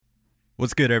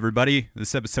What's good, everybody?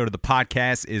 This episode of the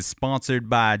podcast is sponsored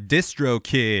by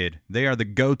DistroKid. They are the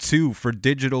go-to for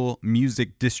digital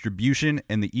music distribution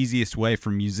and the easiest way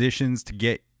for musicians to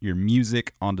get your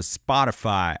music onto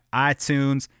Spotify,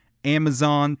 iTunes,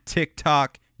 Amazon,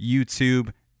 TikTok,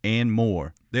 YouTube, and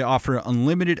more. They offer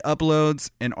unlimited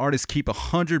uploads, and artists keep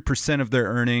 100% of their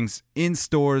earnings in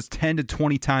stores 10 to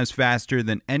 20 times faster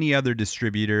than any other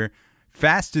distributor.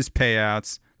 Fastest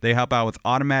payouts. They help out with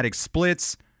automatic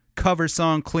splits, cover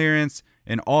song clearance,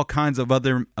 and all kinds of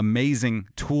other amazing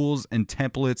tools and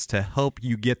templates to help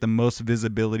you get the most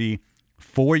visibility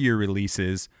for your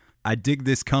releases. I dig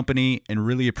this company and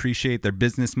really appreciate their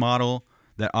business model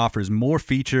that offers more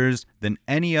features than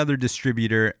any other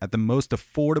distributor at the most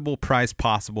affordable price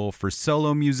possible for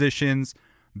solo musicians,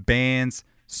 bands,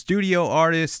 studio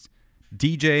artists,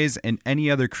 DJs, and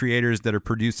any other creators that are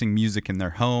producing music in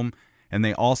their home. And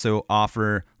they also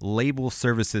offer label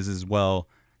services as well.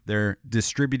 They're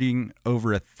distributing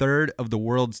over a third of the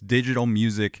world's digital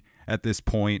music at this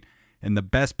point. And the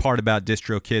best part about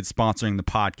DistroKid sponsoring the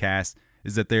podcast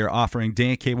is that they are offering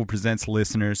Dan Cable Presents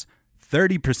listeners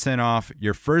 30% off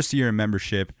your first year of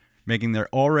membership, making their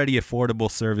already affordable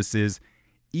services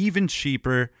even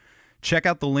cheaper. Check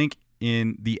out the link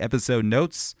in the episode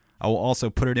notes. I will also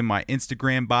put it in my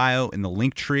Instagram bio in the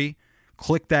link tree.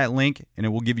 Click that link and it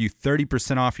will give you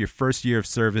 30% off your first year of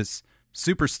service.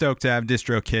 Super stoked to have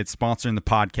DistroKid sponsoring the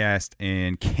podcast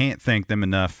and can't thank them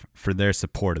enough for their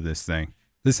support of this thing.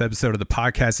 This episode of the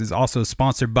podcast is also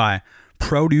sponsored by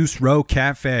Produce Row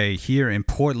Cafe here in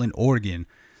Portland, Oregon.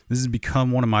 This has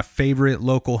become one of my favorite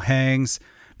local hangs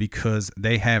because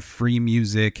they have free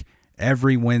music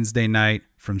every Wednesday night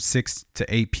from 6 to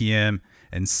 8 p.m.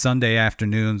 and Sunday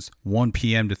afternoons 1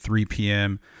 p.m. to 3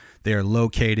 p.m. They are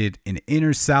located in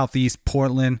inner southeast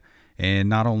Portland. And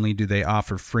not only do they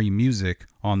offer free music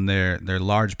on their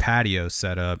large patio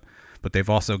setup, but they've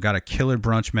also got a killer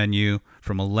brunch menu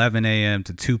from 11 a.m.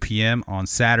 to 2 p.m. on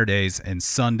Saturdays and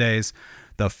Sundays.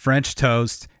 The French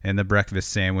toast and the breakfast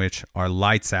sandwich are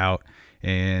lights out.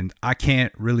 And I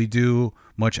can't really do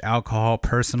much alcohol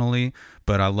personally,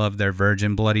 but I love their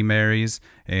Virgin Bloody Marys.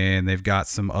 And they've got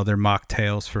some other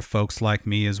mocktails for folks like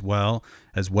me as well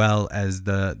as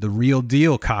the real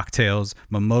deal cocktails,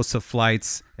 mimosa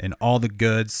flights, and all the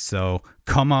goods. So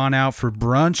come on out for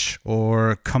brunch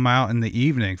or come out in the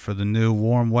evening for the new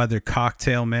warm weather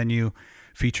cocktail menu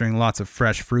featuring lots of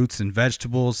fresh fruits and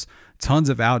vegetables, tons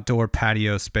of outdoor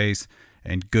patio space,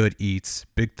 and good eats.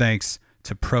 Big thanks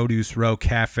to Produce Row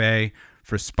Cafe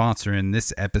for sponsoring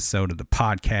this episode of the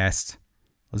podcast.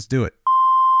 Let's do it.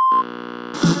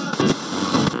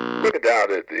 Look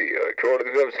down at the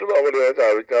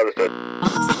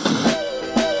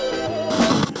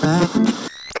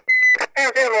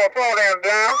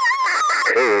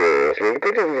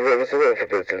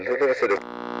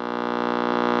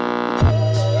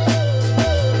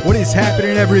What is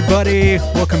happening, everybody?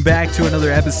 Welcome back to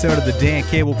another episode of the Dan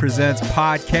Cable Presents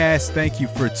podcast. Thank you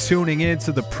for tuning in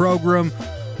to the program.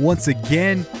 Once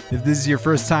again, if this is your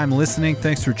first time listening,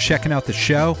 thanks for checking out the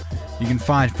show. You can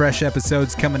find fresh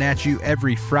episodes coming at you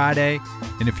every Friday.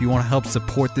 And if you want to help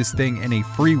support this thing in a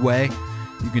free way,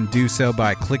 you can do so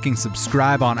by clicking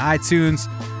subscribe on iTunes,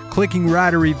 clicking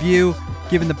write a review,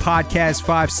 giving the podcast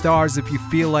 5 stars if you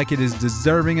feel like it is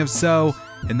deserving of so.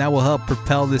 And that will help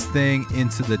propel this thing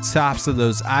into the tops of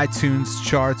those iTunes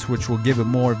charts, which will give it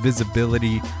more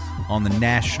visibility on the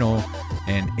national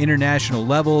and international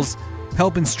levels,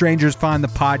 helping strangers find the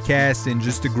podcast, and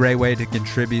just a great way to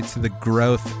contribute to the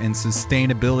growth and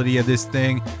sustainability of this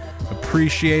thing.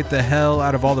 Appreciate the hell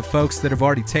out of all the folks that have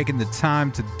already taken the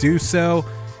time to do so.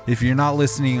 If you're not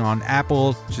listening on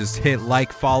Apple, just hit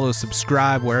like, follow,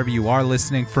 subscribe wherever you are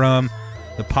listening from.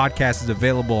 The podcast is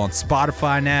available on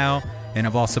Spotify now. And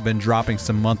I've also been dropping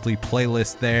some monthly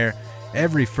playlists there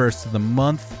every first of the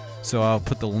month. So I'll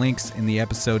put the links in the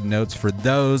episode notes for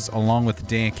those, along with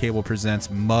Dan Cable Presents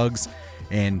mugs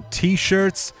and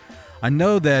t-shirts. I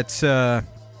know that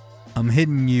I'm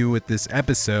hitting you with this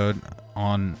episode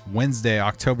on Wednesday,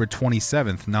 October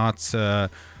 27th, not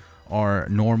our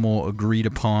normal agreed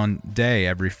upon day.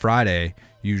 Every Friday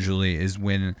usually is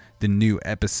when the new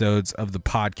episodes of the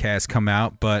podcast come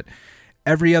out. But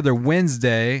every other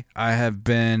Wednesday, I have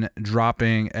been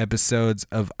dropping episodes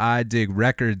of I Dig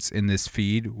Records in this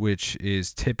feed, which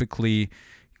is typically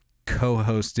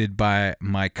co-hosted by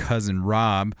my cousin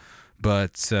Rob,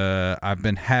 but I've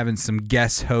been having some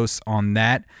guest hosts on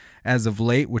that as of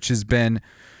late, which has been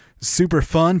super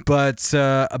fun. But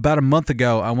about a month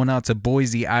ago, I went out to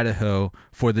Boise, Idaho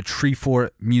for the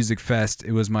Treefort Music Fest.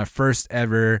 It was my first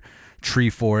ever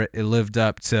Treefort. It lived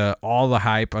up to all the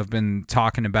hype. I've been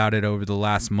talking about it over the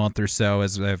last month or so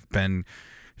as I've been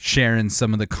sharing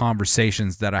some of the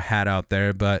conversations that I had out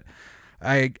there. But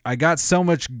I got so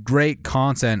much great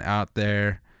content out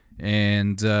there,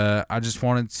 and I just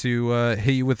wanted to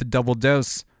hit you with a double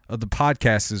dose of the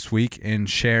podcast this week and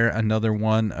share another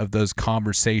one of those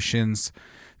conversations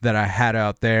that I had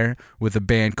out there with a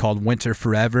band called Winter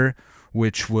Forever,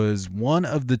 which was one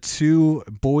of the two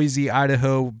Boise,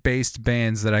 Idaho-based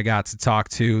bands that I got to talk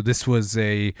to. This was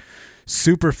a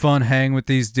super fun hang with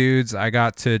these dudes. I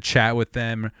got to chat with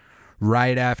them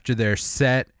right after their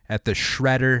set at the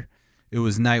Shredder. It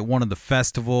was night one of the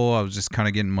festival. I was just kind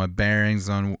of getting my bearings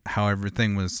on how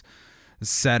everything was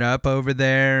set up over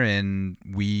there, and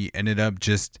we ended up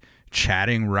just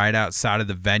chatting right outside of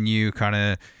the venue, kind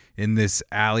of in this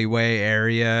alleyway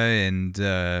area, and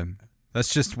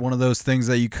that's just one of those things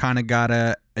that you kind of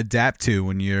gotta adapt to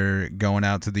when you're going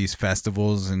out to these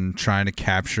festivals and trying to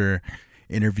capture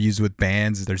interviews with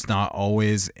bands. There's not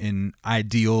always an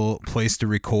ideal place to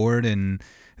record, and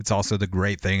it's also the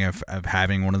great thing of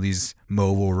having one of these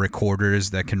mobile recorders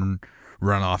that can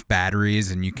run off batteries,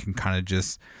 and you can kind of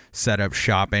just set up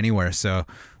shop anywhere. So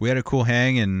we had a cool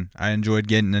hang, and I enjoyed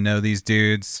getting to know these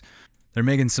dudes. They're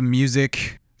making some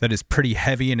music that is pretty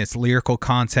heavy in its lyrical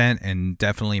content and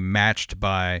definitely matched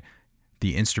by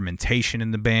the instrumentation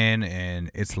in the band,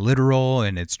 and it's literal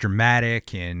and it's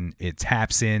dramatic and it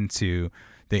taps into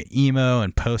the emo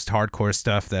and post-hardcore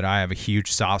stuff that I have a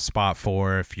huge soft spot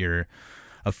for. If you're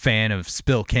a fan of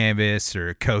Spill Canvas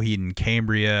or Coheed and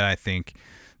Cambria, I think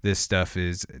this stuff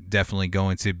is definitely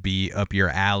going to be up your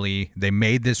alley. They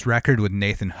made this record with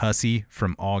Nathan Hussey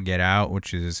from All Get Out,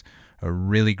 which is a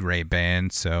really great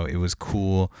band, so it was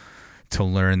cool to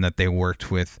learn that they worked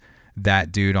with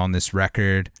that dude on this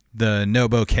record. The No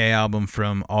Bouquet album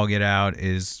from All Get Out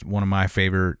is one of my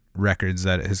favorite records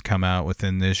that has come out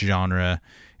within this genre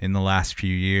in the last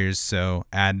few years, so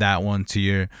add that one to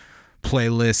your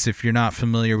playlist if you're not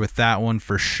familiar with that one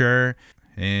for sure.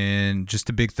 And just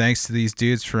a big thanks to these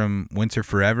dudes from Winter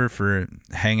Forever for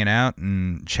hanging out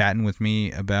and chatting with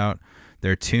me about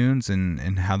their tunes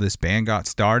and how this band got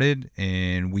started.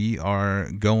 And we are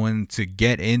going to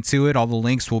get into it. All the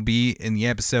links will be in the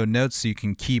episode notes so you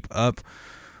can keep up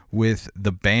with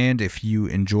the band. If you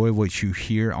enjoy what you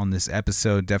hear on this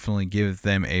episode, definitely give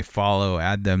them a follow,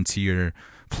 add them to your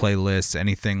playlist.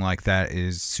 Anything like that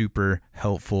is super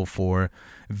helpful for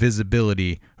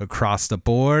visibility across the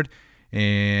board.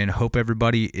 And hope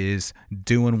everybody is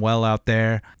doing well out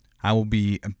there. I will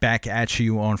be back at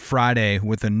you on Friday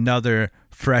with another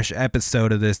fresh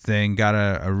episode of this thing. Got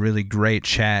a really great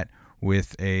chat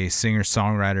with a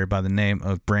singer-songwriter by the name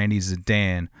of Brandy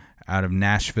Zidane out of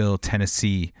Nashville,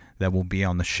 Tennessee, that will be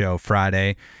on the show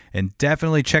Friday. And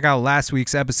definitely check out last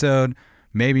week's episode.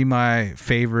 Maybe my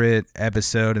favorite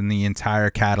episode in the entire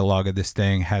catalog of this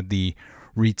thing. Had the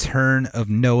return of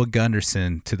Noah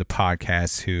Gunderson to the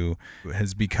podcast, who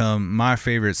has become my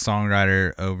favorite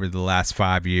songwriter over the last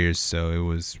 5 years. So it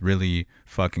was really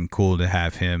fucking cool to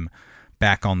have him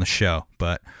back on the show.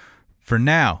 But for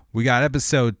now, we got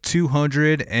episode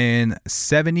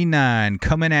 279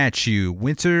 coming at you.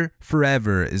 Winter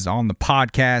Forever is on the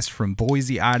podcast from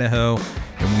Boise, Idaho,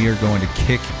 and we are going to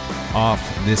kick off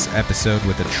this episode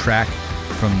with a track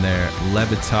from their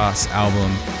Levitas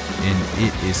album, and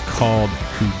it is called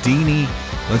Houdini.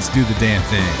 Let's do the damn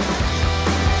thing.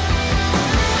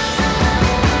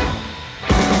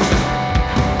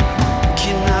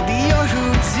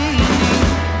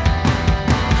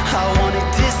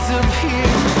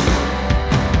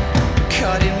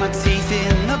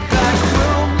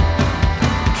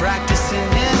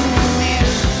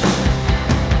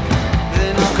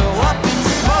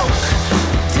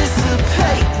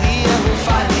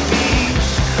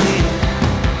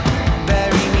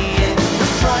 Bury me in the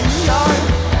front yard.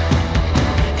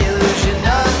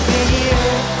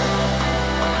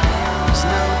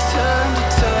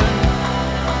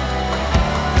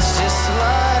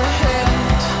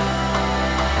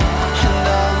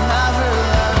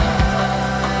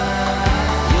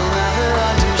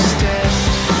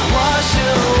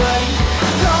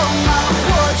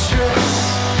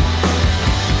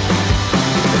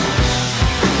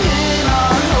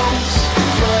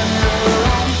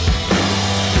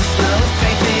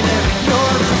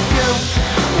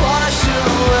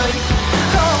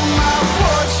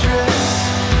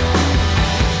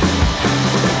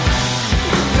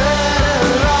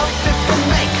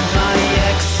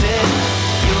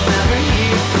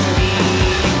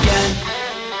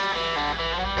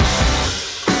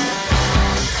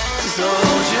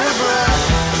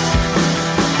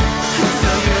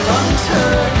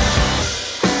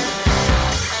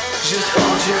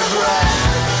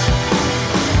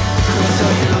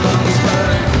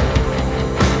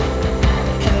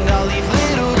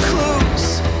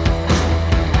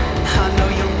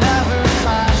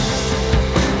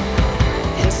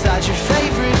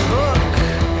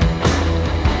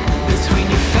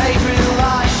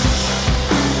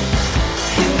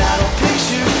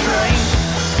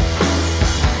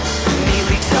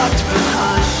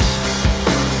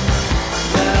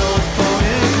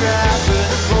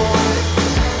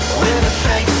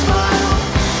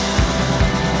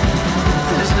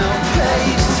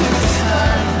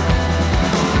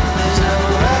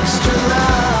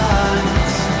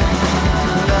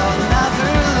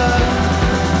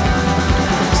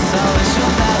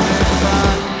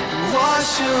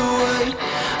 away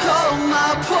all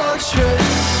my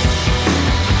portraits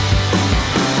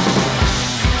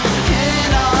in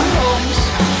our home's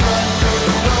front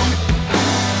room.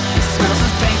 It smells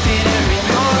of paint thinner in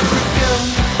your perfume.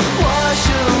 Wash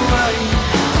away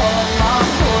all my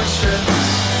portraits.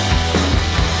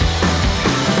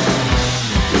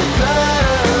 You're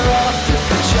better off if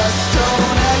you just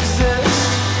don't exist.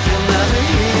 You'll never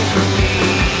hear from me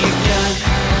again.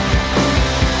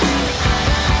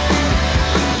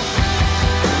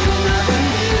 You'll never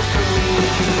hear from me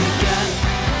again.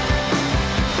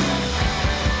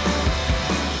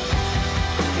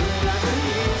 You'll never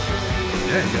hear from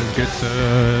me. Yeah, you guys get to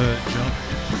jump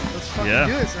Let's fucking Yeah,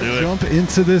 do it. let's son. do it. jump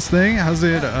into this thing. How's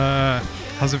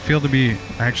it feel to be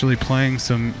actually playing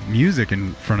some music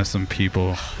in front of some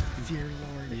people? Dear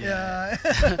Lord. Yeah.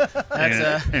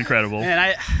 That's Incredible.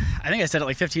 man. I think I said it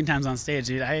like 15 times on stage,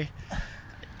 dude.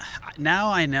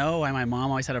 Now I know why my mom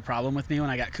always had a problem with me when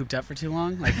I got cooped up for too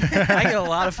long. Like I get a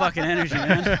lot of fucking energy,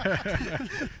 man.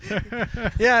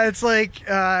 Yeah, it's like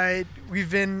we've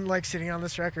been like sitting on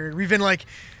this record. We've been like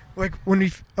when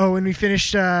we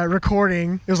finished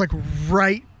recording, it was like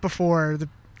right before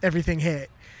everything hit.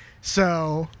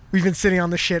 So we've been sitting on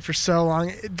this shit for so long.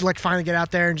 It, like finally get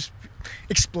out there and just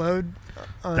explode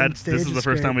on stage. This is the It's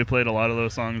first great. time we played a lot of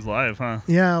those songs live, huh?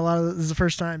 Yeah, this is the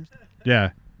first time.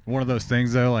 Yeah. One of those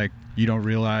things though, like you don't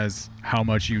realize how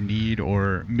much you need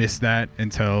or miss that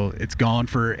until it's gone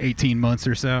for 18 months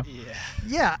or so. Yeah.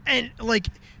 Yeah, and like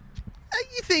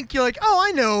you think you're like, oh,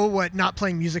 I know what not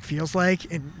playing music feels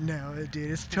like, and no,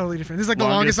 dude, it's totally different. This is like the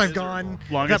longest I've gone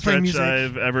Longest without playing stretch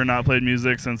music. I've ever not played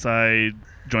music since I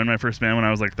joined my first band when I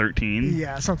was like 13.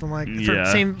 Yeah, something like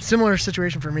Yeah. similar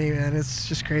situation for me, man. It's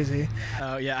just crazy.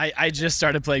 Oh yeah. I just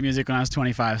started playing music when I was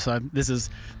 25, so this is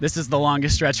the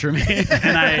longest stretch for me,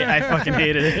 and I fucking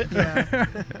hated it. Yeah.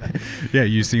 Yeah,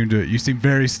 you seem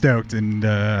very stoked, and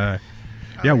yeah,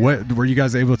 what were you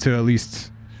guys able to at least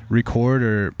record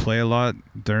or play a lot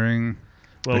during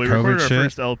Well, the we COVID recorded our shit?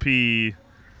 first LP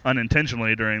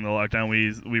unintentionally during the lockdown.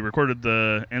 We recorded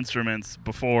the instruments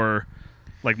before,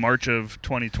 like March of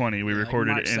 2020. We Like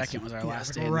recorded March it. 2nd was our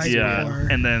last day. right Yeah, before.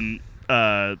 and then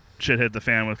shit hit the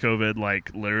fan with COVID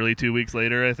like literally 2 weeks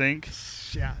later, I think.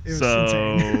 Yeah, it was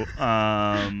So, insane.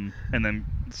 and then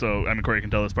I mean Corey can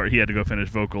tell this part. He had to go finish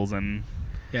vocals and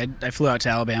Yeah, I flew out to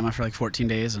Alabama for like 14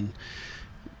 days, and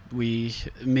me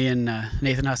and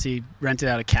Nathan Hussey rented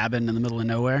out a cabin in the middle of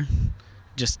nowhere,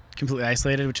 just completely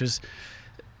isolated, which was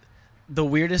the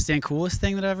weirdest and coolest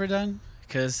thing that I've ever done.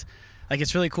 Because, like,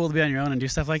 it's really cool to be on your own and do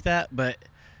stuff like that, but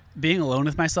being alone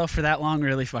with myself for that long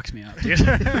really fucks me up, dude.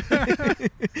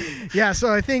 Yeah,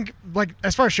 so I think like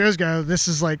as far as shows go, this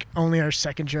is like only our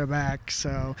second show back.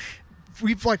 So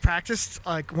we've like practiced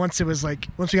like once we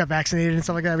got vaccinated and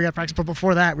stuff like that, we got practice. But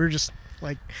before that, we were just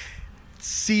like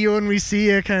see you when we see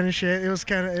you kind of shit. It was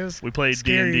we played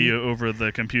scary. D&D over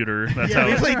the computer. That's Yeah, how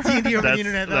we played D&D over the that's,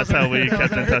 internet. That's how we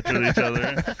kept in touch with each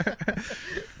other.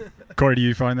 Corey, do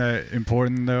you find that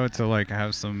important though to like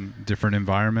have some different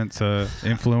environment to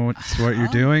influence what you're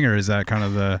doing, or is that kind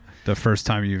of the first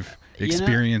time you've You know,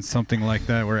 experienced something like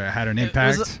that where it had an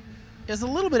impact? It was a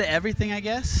little bit of everything, I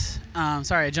guess.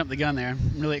 Sorry, I jumped the gun there.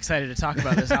 I'm really excited to talk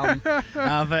about this album.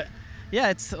 But yeah,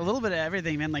 it's a little bit of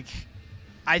everything, man. Like,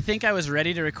 I think I was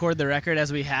ready to record the record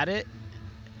as we had it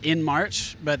in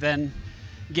March, but then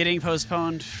getting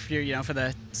postponed for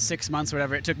the 6 months or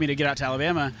whatever it took me to get out to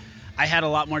Alabama, I had a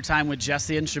lot more time with just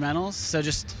the instrumentals. So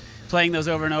just playing those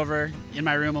over and over in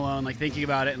my room alone, like thinking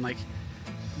about it, and like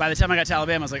by the time I got to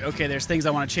Alabama, I was like, okay, there's things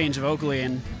I want to change vocally,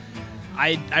 and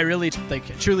I really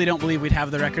truly don't believe we'd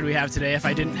have the record we have today if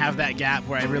I didn't have that gap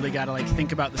where I really got to like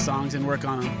think about the songs and work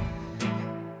on them.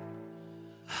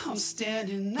 I'm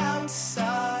standing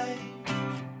outside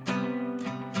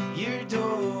your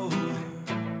door.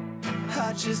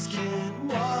 I just can't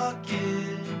walk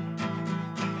in.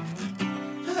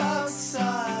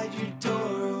 Outside your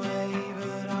doorway,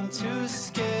 but I'm too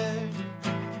scared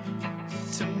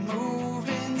to move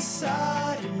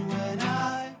inside. And when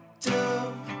I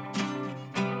do,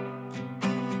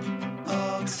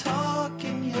 I'll talk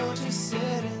and you'll just sit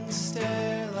and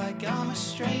stare like I'm a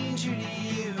stranger to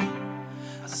you.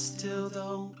 I still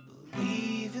don't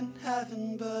believe in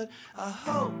heaven, but I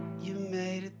hope you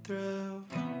made it through.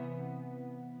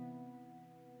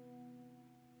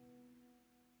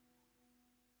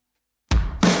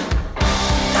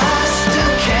 I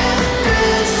still can't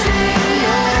visit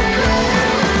your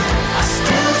grave. I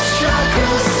still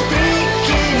struggle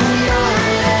speaking your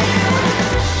name.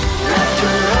 Left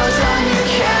a rose on your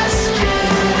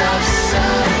casket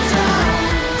upside down.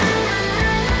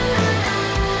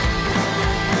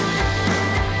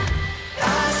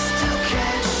 I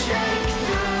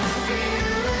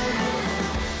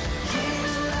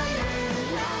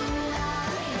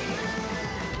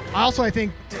Also, I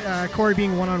think Corey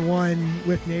being one-on-one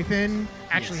with Nathan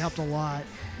actually helped a lot.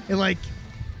 It like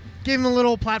gave him a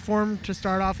little platform to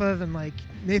start off of, and like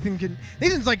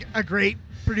Nathan's like a great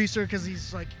producer because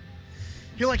he's like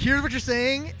he'll like hear what you're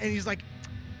saying, and he's like,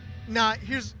 nah,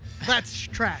 that's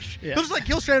trash. Yeah.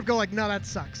 He'll straight up go like, no, that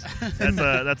sucks.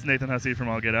 That's Nathan Hussey from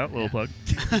All Get Out. Little plug.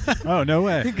 Oh, no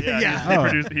way.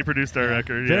 Yeah. He produced our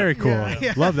record. Very cool.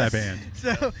 Yeah. Love that band.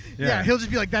 So Yeah. he'll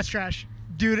just be like, that's trash.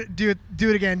 Do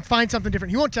it again. Find something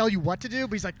different. He won't tell you what to do,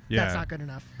 but he's like, that's Yeah. not good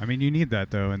enough. I mean, you need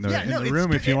that, though, in the it's room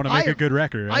good. if you want to make a good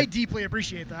record, I right? deeply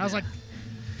appreciate that. I was like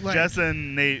Jess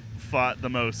and Nate fought the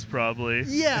most, probably.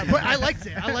 yeah, but I liked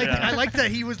it. Yeah. I liked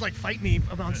that he was like fighting me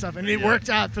about stuff, and it Yeah. worked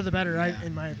out for the better,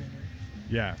 in my opinion.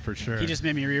 Yeah, for sure. He just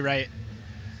made me rewrite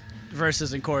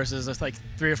verses and choruses just like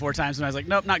 3 or 4 times, and I was like,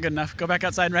 nope, not good enough. Go back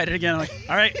outside and write it again. I'm like,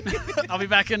 all right, I'll be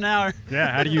back in an hour.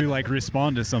 Yeah, how do you like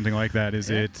respond to something like that? Is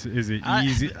it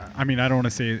easy? I mean, I don't want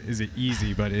to say is it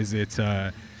easy, but is it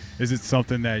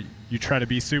something that you try to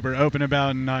be super open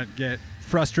about and not get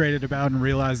frustrated about and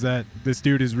realize that this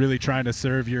dude is really trying to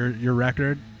serve your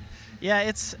record?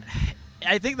 Yeah,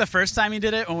 I think the first time he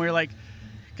did it when we were like,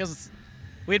 because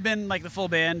we'd been like the full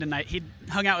band and he'd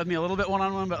hung out with me a little bit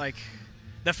one-on-one, but like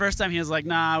the first time he was like,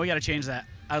 nah, we got to change that.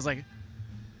 I was like,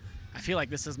 I feel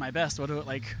like this is my best. What do it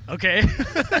like? Okay.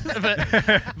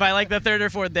 But by like the 3rd or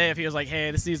 4th day, if he was like, hey,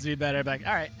 this needs to be better, I'd be like,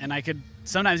 all right. And I could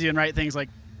sometimes even write things like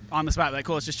on the spot, like,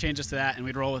 cool, let's just change this to that, and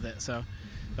we'd roll with it. So,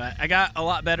 but I got a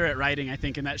lot better at writing, I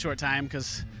think, in that short time,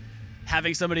 because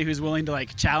having somebody who's willing to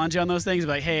like challenge you on those things, be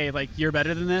like, hey, like you're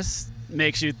better than this,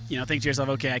 makes you think to yourself,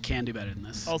 okay, I can do better than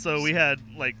this. Also, we had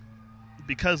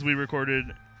because we recorded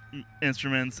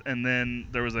instruments and then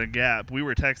there was a gap, we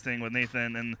were texting with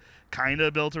Nathan and kind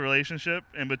of built a relationship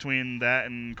in between that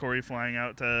and Corey flying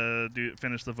out to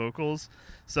finish the vocals.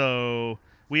 So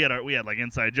we had like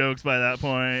inside jokes by that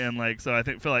point, and so I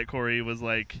feel like Corey was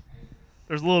like,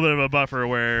 there's a little bit of a buffer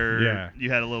where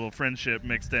you had a little friendship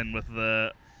mixed in with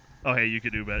the, oh hey, you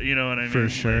could do better, you know what I mean? For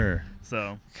sure.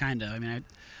 So kind of. I mean,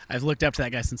 I've looked up to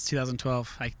that guy since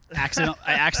 2012. I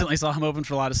accidentally saw him open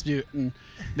for La Dispute, and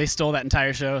they stole that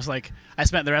entire show. It's like I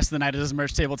spent the rest of the night at his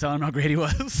merch table telling him how great he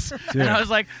was, and I was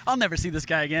like, I'll never see this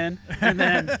guy again. And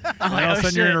then I'm like, all of a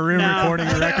sudden you're in a room recording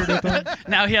a record with him.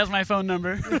 Now he has my phone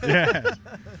number. Yeah.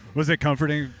 Was it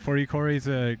comforting for you, Corey,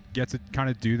 to get to kind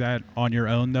of do that on your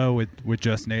own though, with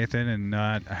just Nathan, and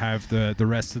not have the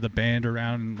rest of the band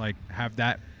around, and like have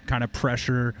that kind of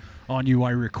pressure on you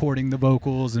while recording the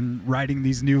vocals and writing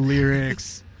these new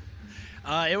lyrics?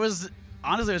 It was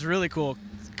really cool.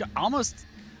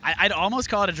 I'd almost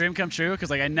call it a dream come true, because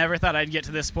like I never thought I'd get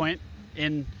to this point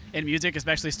in music,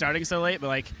 especially starting so late. But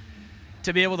like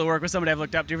to be able to work with somebody I've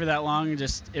looked up to for that long,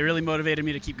 it really motivated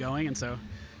me to keep going. And so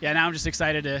yeah, now I'm just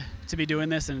excited to be doing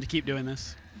this and to keep doing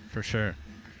this. For sure.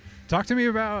 Talk to me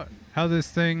about how this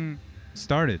thing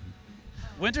started.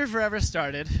 Winter Forever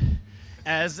started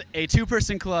as a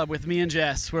 2-person club with me and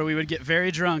Jess, where we would get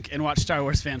very drunk and watch Star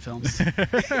Wars fan films.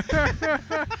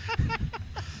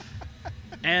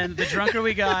 And the drunker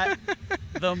we got,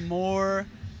 the more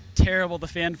terrible the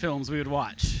fan films we would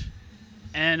watch.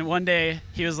 And one day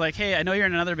he was like, hey, I know you're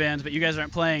in another band, but you guys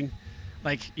aren't playing.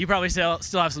 Like, you probably still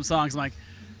have some songs. I'm like,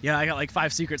 yeah, I got like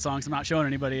 5 secret songs I'm not showing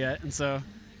anybody yet. And so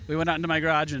we went out into my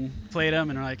garage and played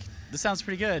them, and we're like, this sounds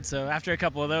pretty good. So after a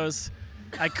couple of those,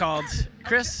 I called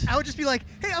Chris. I would just be like,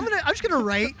 hey, I'm just gonna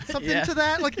write something to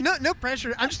that. Like no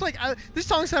pressure. I'm just like, these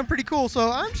songs sound pretty cool, so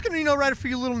I'm just gonna write a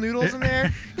few little noodles in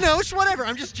there. It's whatever.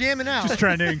 I'm just jamming out. Just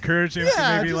trying to encourage him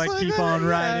to maybe like keep on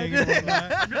writing. And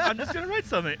whatnot. I'm just gonna write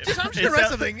something. I'm just gonna write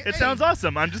something. It sounds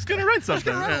awesome. I'm just gonna write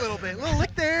something. Just gonna write a little bit, a little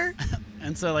lick there.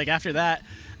 And so like after that,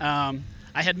 I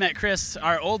had met Chris.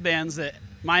 Our old bands, that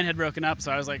mine had broken up, so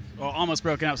I was like, well, almost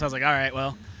broken up. So I was like, all right,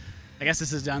 well, I guess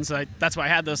this is done. So that's why I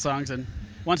had those songs. And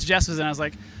once Jess was in, I was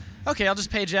like, okay, I'll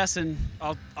just pay Jess, and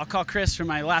I'll call Chris from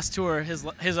my last tour. His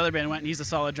other band went, and he's a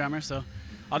solid drummer, so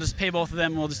I'll just pay both of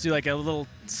them. We'll just do like a little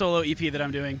solo EP that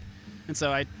I'm doing. And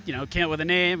so I, came up with a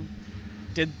name,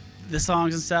 did the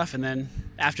songs and stuff, and then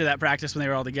after that practice, when they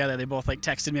were all together, they both like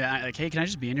texted me that night, like, hey, can I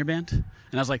just be in your band? And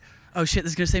I was like, oh shit,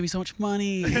 this is gonna save me so much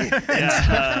money.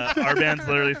 Yeah, our bands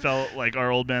literally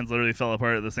our old bands literally fell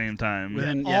apart at the same time.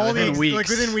 Within weeks, weeks. like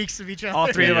within weeks of each other.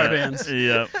 All 3 of our bands.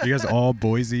 Yeah. You guys all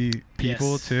Boise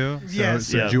people Yes. too? Yes.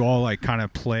 So did you all like kind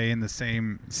of play in the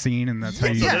same scene, and that's how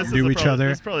you Yeah. knew each other?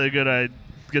 It's probably a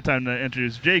good time to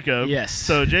introduce Jacob. Yes.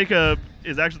 So Jacob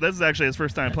this is actually his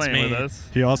first time That's playing me. with us.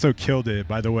 He also killed it,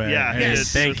 by the way. Yeah, And- he did.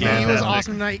 Thank you. It was Fantastic.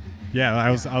 awesome night. Yeah, I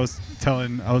was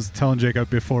telling Jacob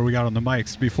before we got on the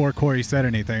mics, before Corey said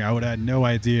anything, I would have had no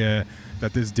idea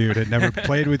that this dude had never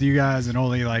played with you guys and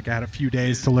only like had a few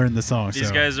days to learn the song. These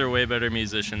so. guys are way better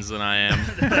musicians than I am.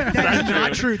 That is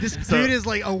not true. This dude is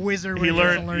like a wizard. When He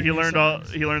learned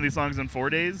learned these songs in 4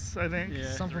 days, I think.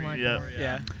 Yeah. something like Yeah.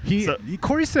 that. Yeah.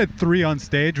 Corey said 3 on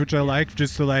stage, which I like,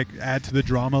 just to like add to the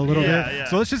drama a little Yeah, bit. yeah.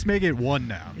 So let's just make it 1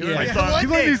 now. He learned Yeah. these songs- He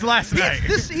learned these last night.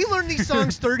 He learned these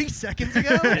songs 30 seconds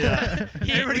ago. Yeah.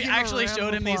 We Everybody give him a actually round showed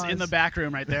of him these in the applause. back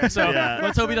room right there. So Yeah.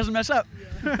 let's hope he doesn't mess up.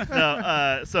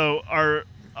 No, so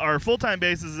our full-time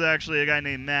bassist is actually a guy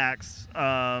named Max.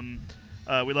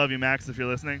 We love you, Max, if you're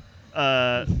listening.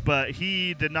 But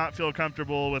he did not feel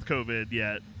comfortable with COVID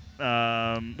yet,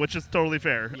 which is totally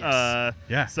fair. Yes.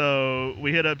 Yeah. So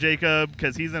we hit up Jacob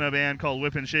because he's in a band called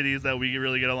Whippin' Shitties that we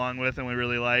really get along with and we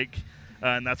really like.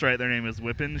 And that's right, their name is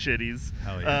Whippin' Shitties.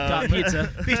 Hell yeah. Dot pizza.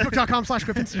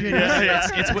 Facebook.com/whippinshitties. Yeah,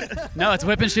 yeah. It's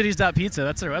whippinshitties.pizza.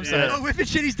 That's their website. Yeah. Oh,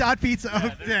 whippinshitties.pizza.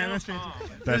 Oh, damn, that's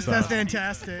fantastic. That's awesome.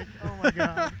 fantastic. Oh my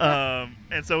god.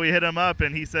 And so we hit him up,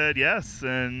 and he said yes,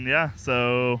 and yeah.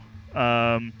 So,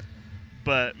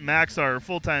 but Max, our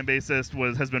full-time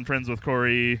bassist, has been friends with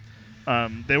Corey.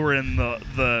 They were in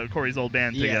the Corey's old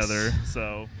band Yes. together.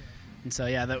 So And so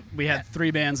we had 3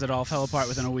 bands that all fell apart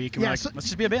within a week. And Yeah, we're like, so- let's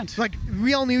just be a band. Like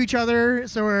we all knew each other,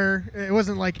 so it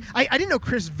wasn't like I didn't know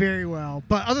Chris very well,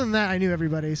 but other than that, I knew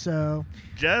everybody. So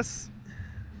Jess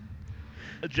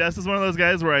is one of those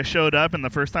guys where I showed up, and the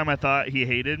first time I thought he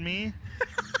hated me.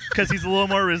 Because he's a little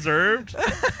more reserved,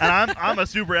 and I'm a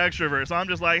super extrovert, so I'm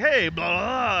just like, hey, blah, blah,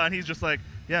 blah, and he's just like,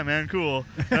 yeah, man, cool.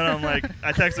 And I'm like,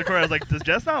 I texted Corey, I was like, does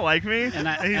Jess not like me? And he's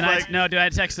I like,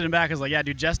 texted him back. I was like, yeah,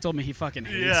 dude, Jess told me he fucking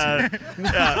hates yeah, you.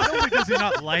 yeah, Not only does he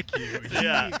not like you, he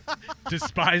yeah,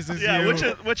 despises yeah,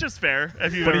 you. which is fair.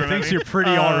 If you but he ever met thinks me. you're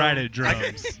pretty all right at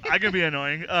drums. I can be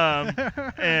annoying,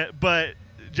 but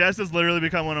Jess has literally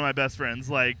become one of my best friends.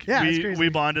 Like Yeah, it's crazy. we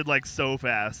bonded like so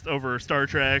fast over Star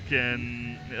Trek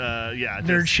and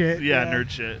Nerd shit, Yeah, yeah. nerd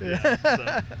shit. Yeah,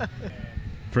 so.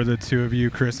 For the 2 of you,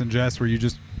 Chris and Jess, were you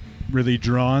just really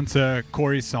drawn to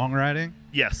Corey's songwriting?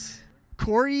 Yes.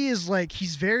 Corey is like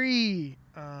he's very.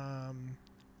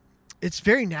 It's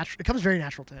very natural. It comes very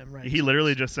natural to him, right? He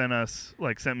literally just sent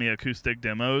me acoustic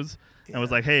demos and was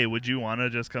like, "Hey, would you want to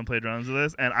just come play drums with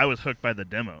us?" And I was hooked by the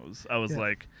demos. I was Yeah.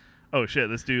 like, "Oh shit,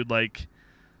 this dude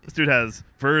has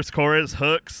verse, chorus,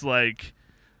 hooks. Like,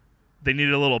 they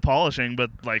needed a little polishing,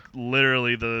 but like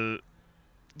literally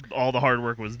all the hard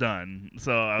work was done."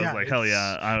 So I was Yeah, like, "Hell it's-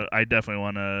 yeah, I definitely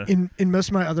want to." in most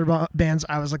of my other bands,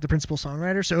 I was like the principal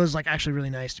songwriter, so it was like actually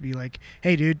really nice to be like,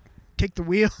 "Hey, dude, take the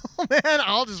wheel, man.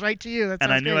 I'll just write to you." That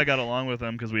And I sounds knew great. I got along with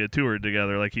him because we had toured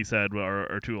together. Like he said,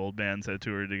 our 2 old bands had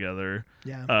toured together.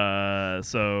 Yeah,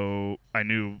 So I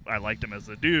knew I liked him as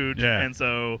a dude. Yeah. And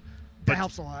so, that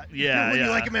helps a lot. Yeah, when yeah. you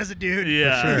like him as a dude.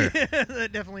 Yeah. Sure. that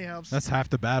definitely helps. That's half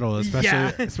the battle, especially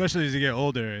Yeah. especially as you get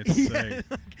older. It's Yeah.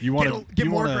 like you want to get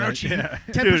more grouchy. Yeah.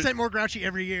 10% more grouchy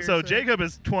every year. So Jacob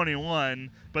is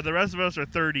 21, but the rest of us are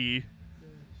 30.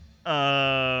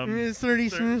 It's 30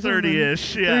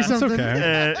 30-ish. Yeah. 30 something.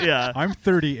 okay. Yeah. I'm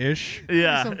 30-ish.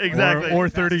 Yeah. something. Exactly. Or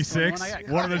 36. I got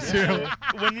One of the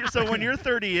 2. when you're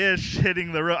 30-ish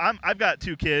hitting the road, I've got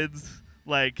 2 kids.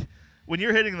 Like when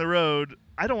you're hitting the road,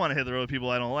 I don't want to hit the road with people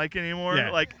I don't like anymore.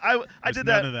 Yeah. Like I There's did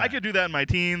none that. of that. I could do that in my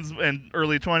teens and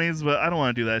early 20s, but I don't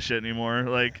want to do that shit anymore.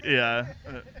 Like yeah.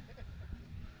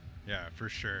 Yeah, for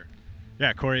sure.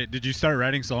 Yeah, Corey, did you start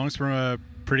writing songs from a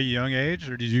pretty young age,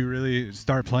 or did you really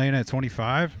start playing at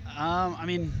 25? I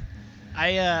mean,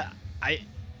 I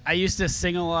used to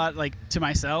sing a lot like to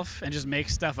myself and just make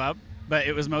stuff up, but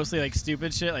it was mostly like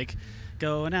stupid shit like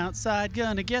going outside,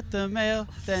 gonna get the mail,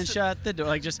 then shut the door.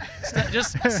 Like just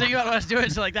sing about what I was doing.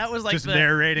 So like that was like Just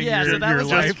narrating yeah, your- so that your was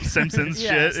life. like, Simpsons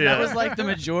yeah, shit. so that was like the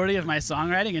majority of my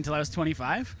songwriting until I was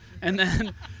 25, and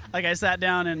then like I sat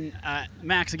down and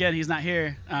Max, again, he's not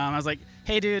here. I was like,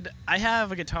 hey dude, I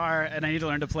have a guitar and I need to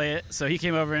learn to play it. So he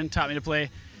came over and taught me to play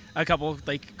a couple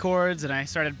like chords, and I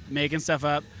started making stuff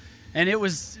up, and it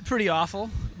was pretty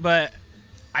awful, but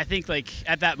I think like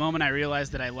at that moment I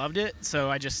realized that I loved it,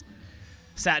 so I just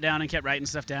sat down and kept writing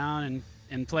stuff down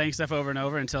and playing stuff over and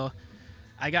over until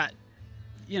I got,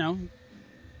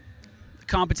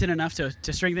 competent enough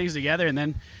to string things together, and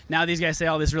then now these guys say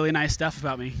all this really nice stuff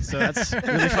about me, so that's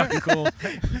really fucking cool.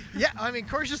 Yeah, I mean,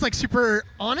 Corey's just like super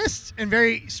honest and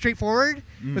very straightforward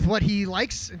with what he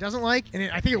likes and doesn't like,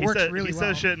 and I think it works really he well.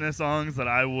 says shit in his songs that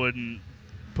I wouldn't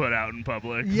put out in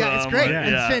public. Yeah, it's So I'm great. like,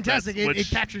 It's yeah, fantastic. that's- It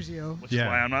captures you. Which Yeah. is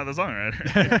why I'm not the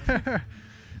songwriter.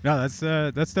 No,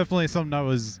 that's definitely something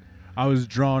I was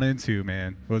drawn into,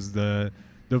 man. Was the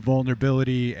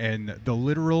vulnerability and the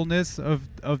literalness of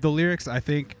the lyrics. I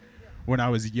think when I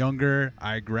was younger,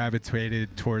 I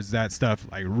gravitated towards that stuff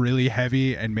like really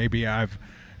heavy, and maybe I've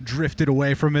drifted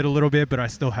away from it a little bit, but I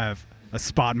still have a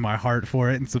spot in my heart for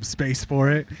it and some space for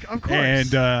it. Of course.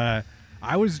 And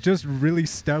I was just really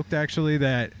stoked actually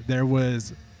that there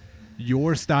was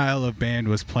your style of band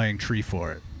was playing Tree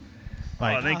for it.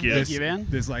 Like, thank you. Thank you, man.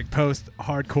 This like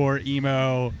post-hardcore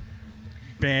emo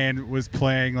band was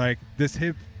playing like this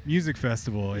hip music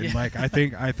festival, and Yeah. like I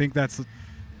think that's,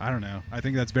 I don't know, I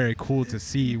think that's very cool to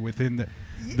see within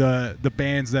the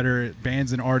bands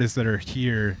and artists that are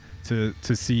here. To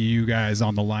see you guys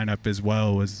on the lineup as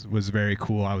well was very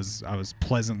cool. I was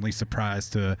pleasantly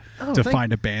surprised to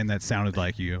find a band that sounded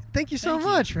like you. Thank you so Thank you.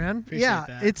 much, man. Appreciate Yeah,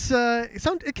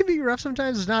 that. it can be rough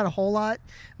sometimes. There's not a whole lot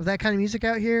of that kind of music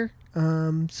out here.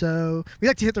 So we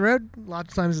like to hit the road. A lot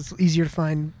of times it's easier to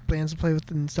find bands to play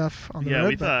with and stuff on the road.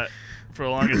 We thought for the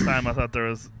longest time I thought there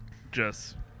was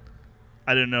just,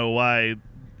 I didn't know why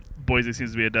Boise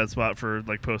seems to be a dead spot for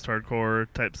like post-hardcore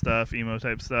type stuff, emo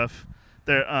type stuff.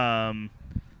 There's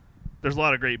a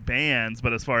lot of great bands,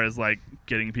 but as far as like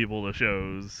getting people to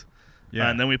shows,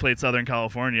 and then we played Southern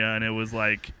California, and it was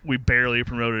like we barely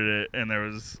promoted it, and there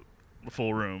was a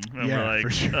full room, and Yeah, we're like, for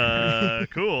sure.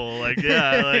 cool, like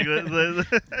yeah,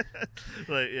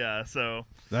 like yeah, so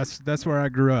That's where I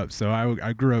grew up. So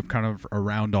I grew up kind of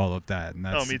around all of that, and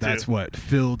me too. that's what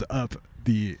filled up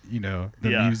the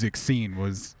Yeah. music scene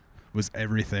was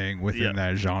everything within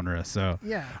that genre. So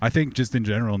Yeah. I think just in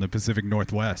general in the Pacific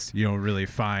Northwest, you don't really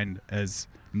find as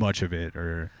much of it,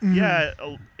 or yeah,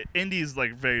 indie's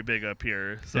like very big up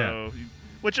here, so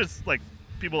which is like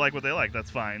people like what they like. That's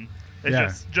fine. It's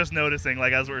Yeah. just noticing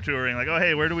like as we're touring, like, oh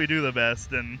hey, where do we do the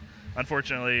best? And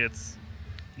unfortunately, it's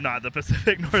not the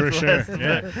Pacific Northwest. sure,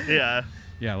 yeah. but yeah.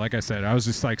 yeah, like I said, I was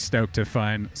just like stoked to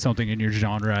find something in your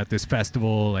genre at this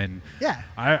festival, and Yeah.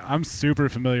 I'm super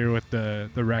familiar with the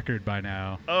record by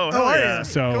now. Oh, hell are yeah. you?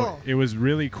 So Cool. it was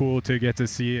really cool to get to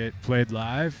see it played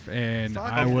live, and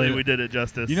Fuck. I Hopefully was, we did it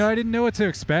justice. I didn't know what to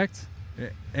expect,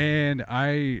 and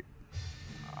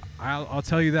I'll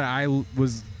tell you that I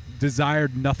was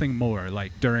desired nothing more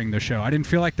like during the show. I didn't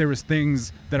feel like there was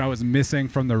things that I was missing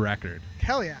from the record.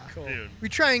 Hell yeah. Dude. We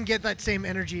try and get that same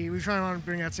energy. We try and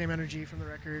bring that same energy from the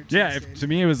record. to Yeah, the stage. to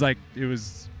me it was like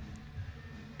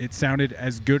it sounded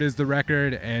as good as the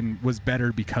record and was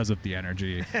better because of the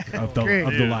energy of the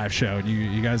Great. live show. And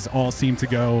you guys all seemed to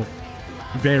go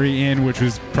very in, which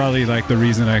was probably like the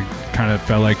reason I kind of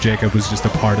felt like Jacob was just a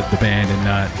part of the band and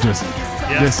not just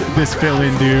this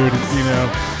fill-in dude, you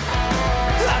know.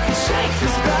 I can shake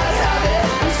this bad habit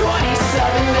in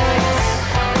 27 days.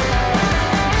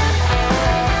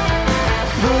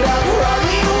 But I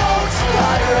probably won't,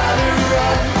 I'd rather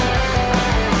run.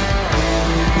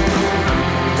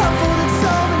 I've folded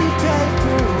so many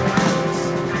paper rounds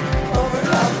over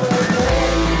halfway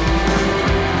there.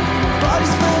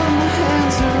 Body's full and my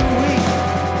hands are weak.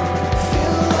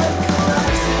 Feel like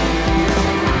collapsing.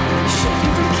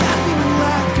 Shaking from caffeine and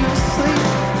lack of sleep.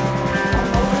 I'm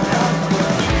over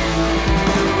halfway.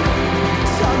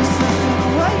 Time is slipping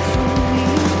away from me,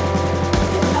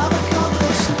 and I'm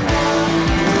accomplishing now.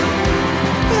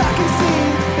 I can see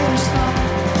the finish line.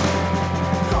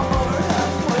 I'm over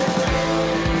halfway.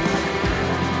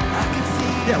 I can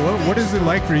see. Yeah, what is it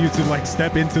like for you to like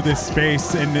step into this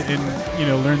space and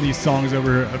learn these songs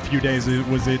over a few days?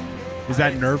 Was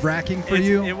that nerve-wracking for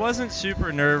you? It wasn't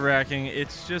super nerve-wracking.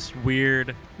 It's just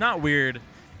weird. Not weird.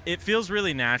 It feels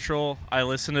really natural. I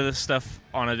listen to this stuff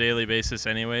on a daily basis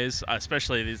anyways,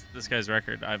 especially this guy's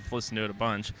record. I've listened to it a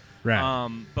bunch. Right.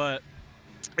 But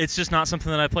it's just not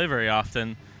something that I play very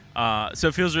often. So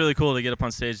it feels really cool to get up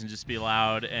on stage and just be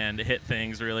loud and hit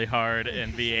things really hard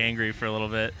and be angry for a little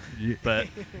bit. But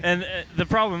the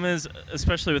problem is,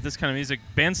 especially with this kind of music,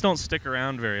 bands don't stick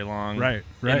around very long Right.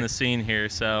 in the scene here.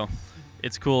 So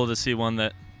it's cool to see one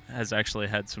that has actually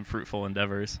had some fruitful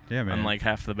endeavors. Yeah, man. Unlike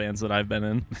half the bands that I've been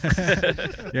in.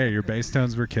 Yeah, your bass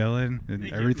tones were killing,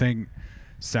 and everything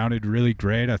sounded really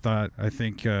great. I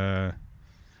think the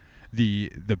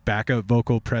backup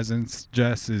vocal presence,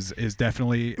 Jess, is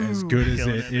definitely as good as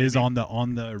Killing it it, is baby.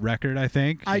 on the record. I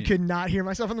think I could not hear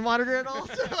myself in the monitor at all.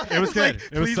 So I It was like, good.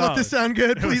 It was please let this solid. sound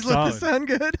good. It was Please let this solid. sound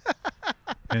good.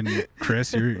 And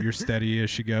Chris, you're steady as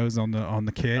she goes on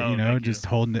the kit. Oh, you know, thank you. just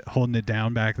holding it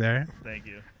down back there. Thank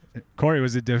you. Corey,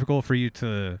 was it difficult for you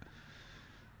to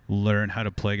learn how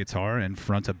to play guitar and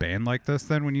front a band like this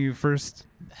then when you first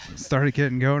started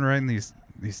getting going, writing these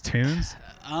tunes?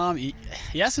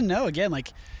 Yes and no. Again,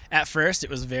 like at first it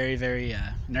was very, very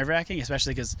nerve-wracking,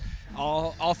 especially because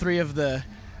all three of the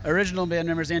original band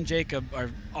members and Jacob are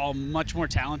all much more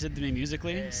talented than me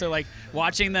musically. So like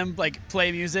watching them like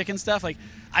play music and stuff, like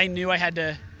I knew I had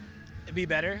to be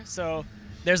better. So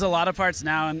there's a lot of parts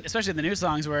now, and especially the new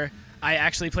songs, where I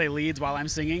actually play leads while I'm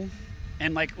singing.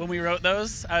 And like when we wrote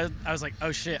those, I was like,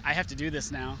 oh shit, I have to do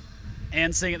this now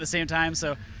and sing at the same time.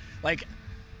 So like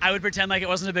I would pretend like it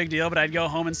wasn't a big deal, but I'd go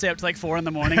home and stay up to like 4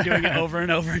 a.m. doing it over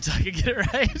and over until I could get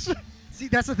it right. See,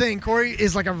 that's the thing. Corey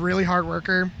is like a really hard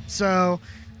worker. So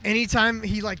anytime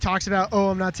he like talks about, oh,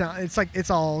 I'm not talented, it's like it's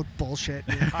all bullshit.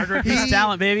 Hard work is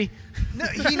talent, baby. No,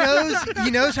 he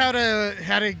knows how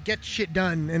to get shit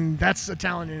done, and that's a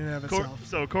talent in and of itself.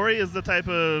 So Corey is the type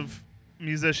of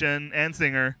musician and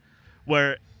singer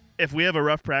where if we have a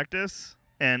rough practice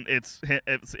and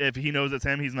if he knows it's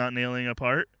him, he's not nailing a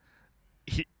part,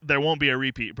 there won't be a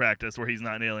repeat practice where he's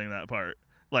not nailing that part.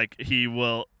 Like he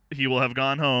will have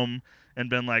gone home and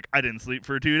been like, I didn't sleep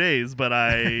for 2 days, but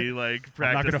I like practiced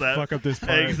I'm not gonna that. fuck up this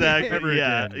part. Exactly. ever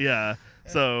again. Yeah.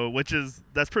 So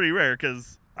that's pretty rare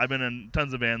because I've been in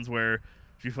tons of bands where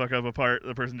if you fuck up a part,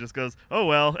 the person just goes, oh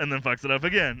well, and then fucks it up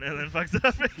again, and then fucks it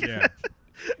up again. Yeah.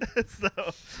 So,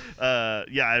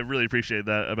 I really appreciate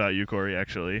that about you, Corey.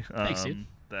 Actually, Thanks, dude.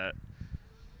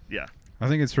 I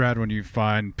think it's rad when you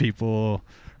find people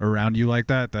around you like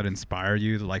that inspire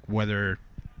you, like whether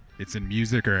it's in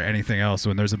music or anything else.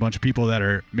 When there's a bunch of people that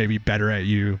are maybe better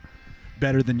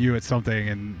than you at something,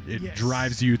 and it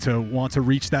drives you to want to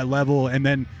reach that level, and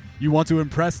then you want to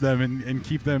impress them and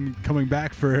keep them coming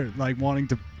back for like wanting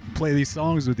to play these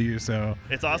songs with you. So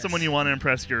it's awesome when you want to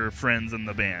impress your friends in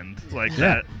the band like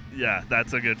that. Yeah,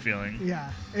 that's a good feeling.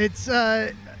 Yeah, it's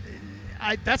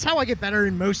that's how I get better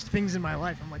in most things in my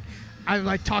life. I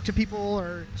like talk to people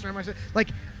or surround myself. Like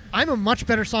I'm a much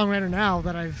better songwriter now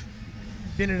that I've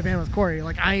been in a band with Corey.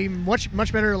 Like I'm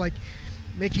much better like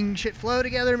making shit flow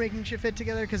together, making shit fit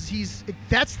together, because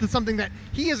that's something that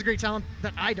he has a great talent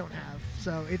that I don't have.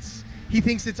 So he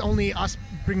thinks it's only us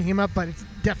bringing him up, but it's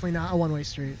definitely not a one-way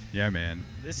street. yeah, man.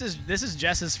 This is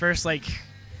Jess's first like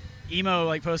emo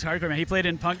like post-hardcore man. He played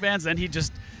in punk bands, then he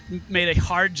just made a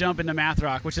hard jump into math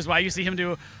rock, which is why you see him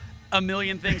do a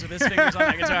million things with his fingers on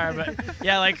that guitar. But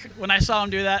yeah, like when I saw him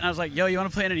do that, and I was like, yo, you want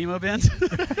to play in an emo band?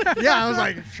 Yeah, I was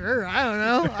like, sure, I don't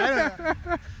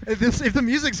know. If the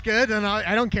music's good, then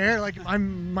I don't care. Like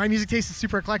my music taste is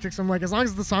super eclectic, so I'm like, as long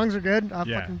as the songs are good, I'll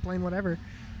fucking play whatever.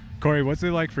 Corey, what's it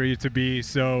like for you to be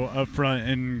so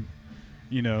upfront and,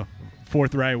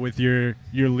 forthright with your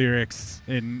lyrics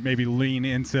and maybe lean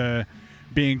into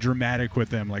being dramatic with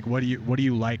them? Like, what do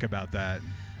you like about that?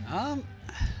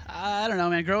 I don't know,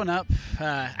 man. Growing up,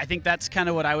 I think that's kind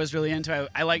of what I was really into.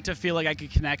 I like to feel like I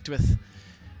could connect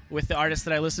with the artists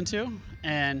that I listen to,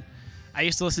 and I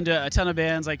used to listen to a ton of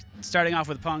bands, like starting off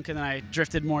with punk, and then I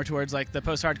drifted more towards like the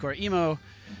post-hardcore emo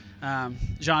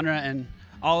genre, and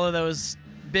all of those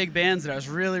big bands that I was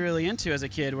really, really into as a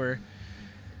kid were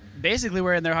basically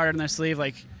wearing their heart on their sleeve,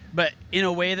 like, but in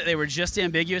a way that they were just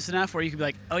ambiguous enough where you could be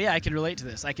like, oh yeah, I can relate to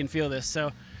this, I can feel this.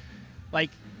 So like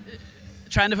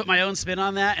trying to put my own spin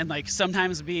on that and like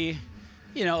sometimes be,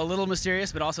 a little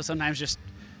mysterious, but also sometimes just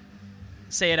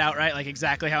say it outright, like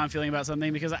exactly how I'm feeling about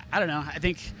something, because I don't know, I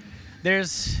think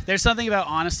there's something about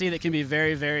honesty that can be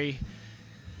very, very,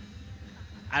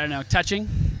 I don't know, touching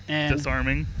and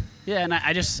disarming. Yeah, and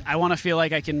I want to feel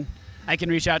like I can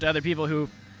reach out to other people who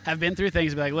have been through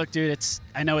things and be like, look, dude,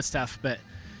 I know it's tough, but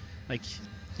like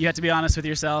you have to be honest with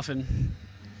yourself and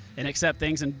accept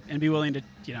things and be willing to,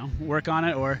 work on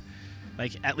it, or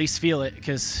like at least feel it,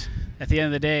 because at the end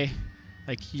of the day,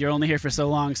 like you're only here for so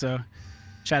long, so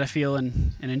try to feel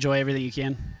and enjoy everything you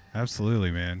can.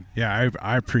 Absolutely, man. Yeah,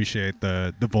 I appreciate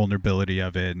the vulnerability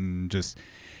of it, and just,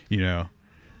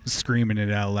 screaming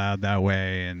it out loud that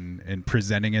way and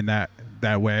presenting in that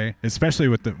way, especially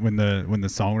with when the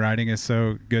songwriting is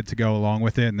so good to go along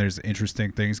with it, and there's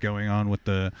interesting things going on with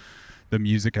the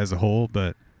music as a whole.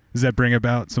 But does that bring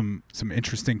about some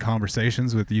interesting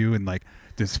conversations with you, and like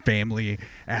does family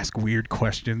ask weird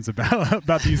questions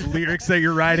about these lyrics that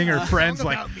you're writing, or friends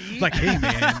like hey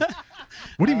man,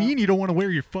 what do you mean you don't want to wear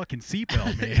your fucking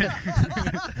seatbelt, man?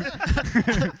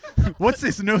 What's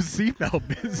this no seatbelt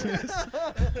business?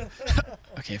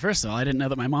 Okay, first of all, I didn't know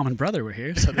that my mom and brother were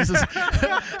here, so this is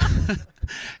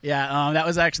that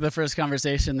was actually the first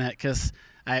conversation because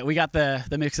we got the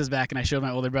mixes back, and I showed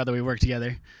my older brother. We worked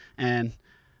together, and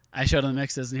I showed him the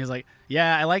mixes, and he was like,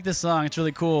 yeah, I like this song, it's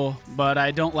really cool, but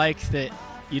I don't like that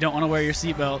you don't want to wear your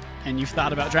seatbelt and you've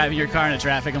thought about driving your car into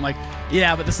traffic. I'm like,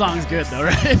 yeah, but the song's good though,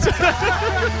 right?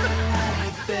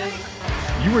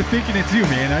 You were thinking it too,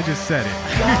 man. I just said it.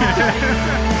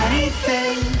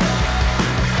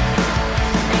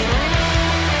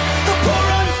 The poor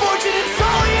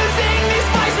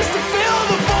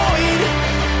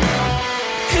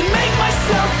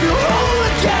feel whole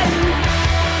again.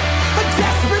 A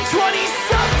desperate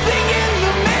 20-something in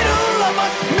the middle of a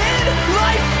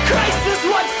midlife crisis.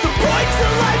 What's the point to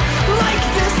life like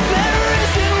this? There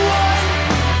isn't one.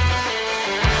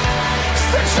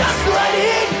 So just let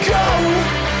it go.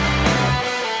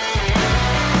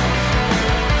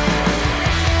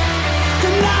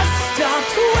 Then I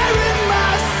stopped wearing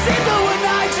my seatbelt when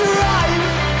I drive,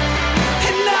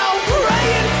 and now I'm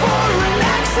praying for an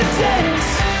accident.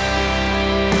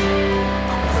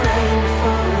 I'm praying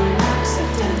for an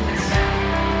accident.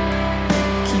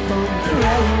 Keep on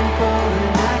praying for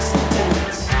an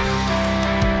accident.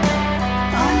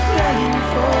 I'm praying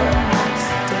for an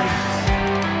accident.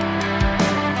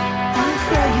 I'm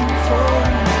praying for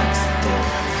an accident.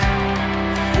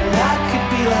 And I could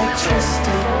be like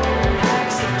Tristan for an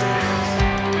accident.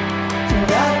 And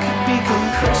I could become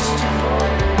Christian for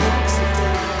an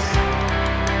accident.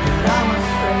 But I'm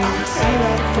afraid to say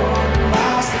that for an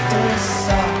accident.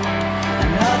 Saw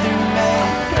another man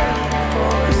praying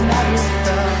for his never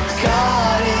felt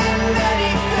God in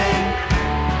anything.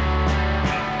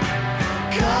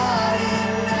 God in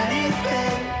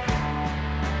anything.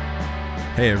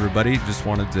 Hey everybody, just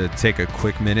wanted to take a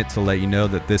quick minute to let you know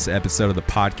that this episode of the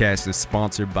podcast is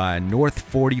sponsored by North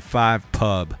 45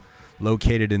 Pub,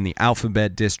 located in the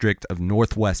Alphabet District of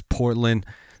Northwest Portland.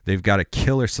 They've got a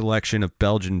killer selection of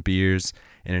Belgian beers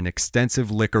and an extensive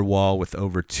liquor wall with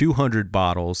over 200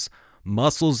 bottles.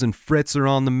 Mussels and Fritz are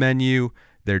on the menu.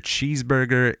 Their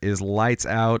cheeseburger is lights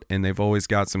out, and they've always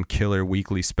got some killer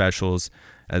weekly specials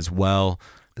as well.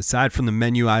 Aside from the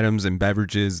menu items and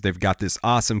beverages, they've got this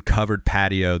awesome covered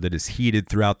patio that is heated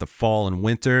throughout the fall and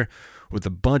winter with a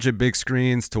bunch of big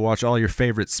screens to watch all your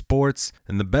favorite sports.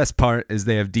 And the best part is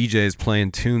they have DJs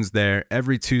playing tunes there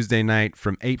every Tuesday night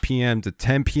from 8 p.m. to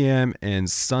 10 p.m. and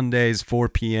Sundays 4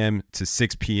 p.m. to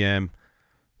 6 p.m.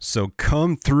 So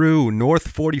come through North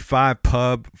 45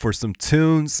 Pub for some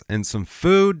tunes and some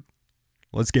food.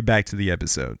 Let's get back to the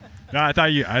episode. No, I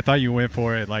thought you went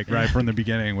for it like right from the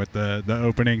beginning with the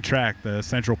opening track, the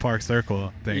Central Park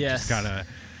Circle thing. Yes. Just kind of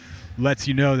lets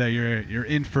you know that you're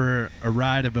in for a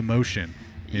ride of emotion.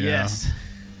 You know?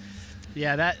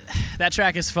 Yeah, that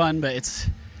track is fun, but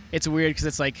it's weird because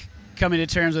it's like coming to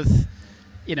terms with,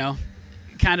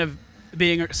 kind of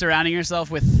surrounding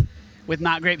yourself with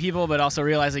not great people, but also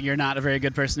realizing you're not a very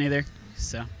good person either.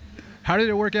 So. How did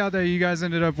it work out that you guys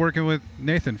ended up working with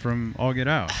Nathan from All Get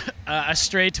Out? A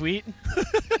stray tweet.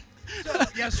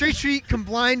 Yeah, Straight Street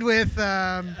combined with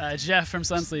Jeff from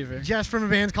Sunsleeper. Jeff from a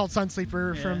band called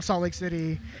Sunsleeper from Salt Lake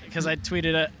City. Because I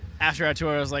tweeted it after our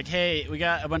tour. I was like, hey, we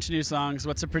got a bunch of new songs.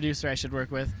 What's a producer I should work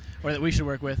with or that we should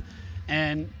work with?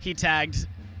 And he tagged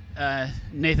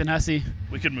Nathan Hussey.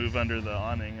 We could move under the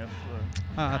awning if.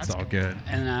 That's all good.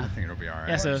 And I think it'll be all right.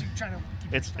 yeah, so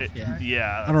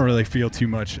Yeah. I don't really feel too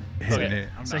much hitting it.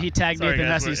 so he tagged Sorry, Nathan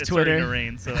guys, Hussey's it's Twitter. starting to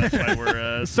rain, so that's why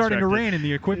we're It's starting to distracted. rain and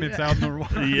the equipment's out in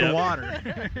the Yep.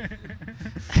 water.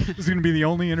 This is going to be the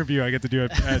only interview I get to do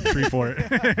at Freeport.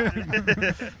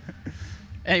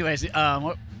 Anyways,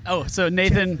 so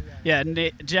Nathan,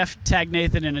 Jeff tagged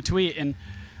Nathan in a tweet, and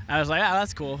I was like,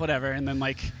 that's cool, whatever. And then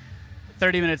like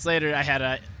 30 minutes later, I had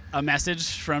a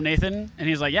message from Nathan, and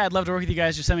he was like, yeah, I'd love to work with you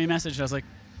guys. Just send me a message. And I was like,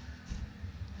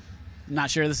 not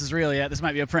sure this is real yet. This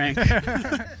might be a prank.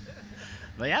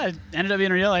 But yeah, it ended up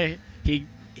being real.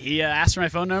 He asked for my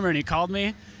phone number and he called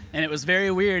me, and it was very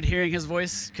weird hearing his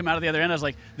voice come out of the other end. I was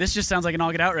like, this just sounds like an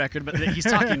All Get Out record, but he's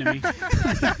talking to me.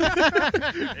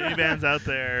 Any bands out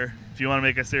there, if you want to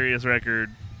make a serious record,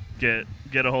 get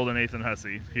a hold of Nathan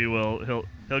Hussey. He'll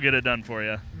get it done for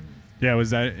you. Yeah,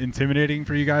 was that intimidating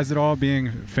for you guys at all,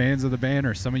 being fans of the band,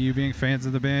 or some of you being fans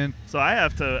of the band? So I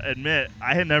have to admit,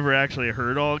 I had never actually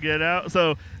heard All Get Out.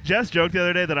 So Jess joked the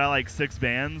other day that I like 6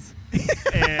 bands.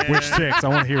 And Which 6? I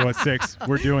want to hear what 6.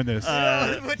 We're doing this. We're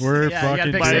Yeah, you gotta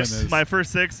fucking pick doing 6. this. my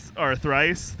first 6 are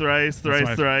Thrice. Let's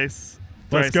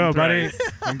Thrice go, and buddy.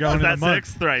 Thrice. I'm going Was in a that month.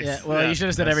 6? Thrice. Yeah, well, you should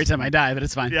have said every time I die, but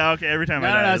it's fine. Yeah, okay, every time I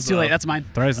No, die it's as too well. late. That's mine.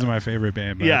 Thrice is my favorite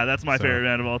band. But, Yeah, that's my so. favorite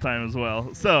band of all time as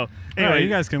well. So, Anyway, anyway, you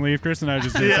guys can leave. Chris and I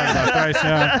just did talk about Thrice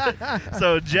now.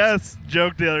 so Jess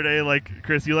joked the other day, like,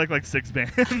 Chris, you like 6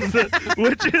 bands,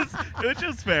 which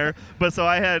is fair. But so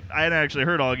I hadn't actually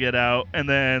heard All Get Out, and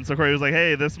then so Corey was like,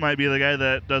 hey, this might be the guy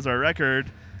that does our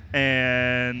record,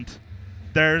 and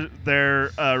their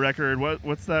record,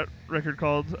 what's that record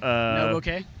called? No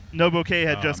bouquet? No Bouquet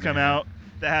had just come man. out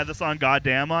that had the song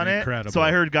Goddamn on Incredible. it. So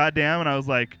I heard Goddamn, and I was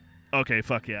like, okay,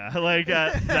 fuck yeah. Like,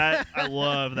 that, I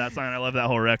love that song. I love that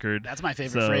whole record. That's my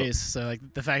favorite So- phrase. So like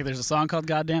the fact that there's a song called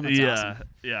Goddamn, it's awesome.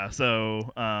 Yeah.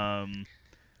 So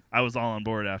I was all on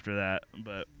board after that.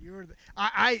 But You were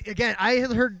I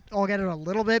had heard All Get It a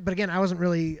little bit, but again, I wasn't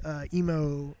really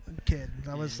emo kid.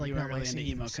 I was you like weren't not my really into scene,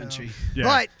 emo so. country. Yeah.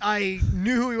 But I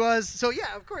knew who he was, so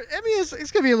yeah, of course. I mean,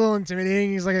 it's gonna be a little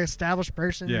intimidating. He's like an established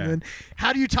person. Yeah. And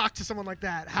how do you talk to someone like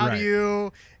that? How Right. do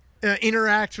you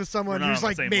interact with someone We're not who's on the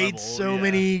like same made level, so yeah.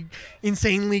 many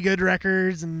insanely good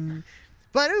records?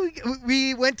 But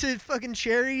we went to fucking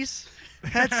Cherry's,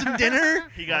 had some dinner.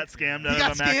 he got scammed He out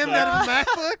got of a scammed MacBook. out of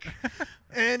a MacBook.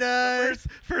 And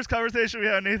First conversation we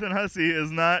had with Nathan Hussey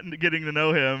is not getting to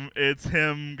know him. It's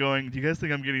him going, "Do you guys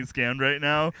think I'm getting scammed right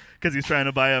now?" Because he's trying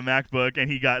to buy a MacBook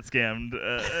and he got scammed.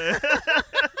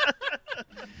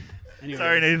 Anyways,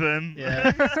 Sorry, Nathan.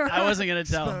 Yeah, I wasn't gonna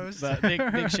tell, Exposed. but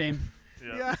big shame.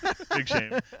 Yeah. Big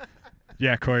shame.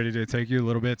 Yeah, Corey, did it take you a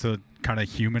little bit to kind of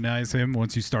humanize him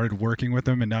once you stared working with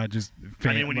him and not just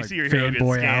I mean, when you see your hero get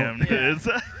fanboy out? scammed, Yeah. it's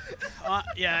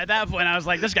Yeah, at that point I was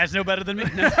like, this guy's no better than me.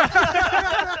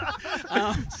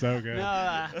 No. So good.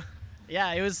 No,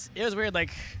 yeah, it was weird.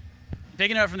 Like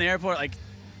picking her up from the airport, like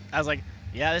I was like,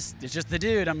 yeah, this is just the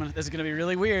dude. This is gonna be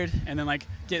really weird. And then like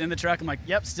getting in the truck, I'm like,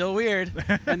 yep, still weird.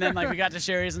 And then like we got to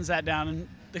Sherry's and sat down, and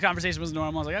the conversation was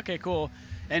normal. I was like, okay, cool.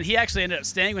 And he actually ended up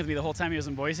staying with me the whole time he was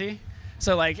in Boise.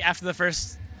 So like after the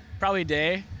first probably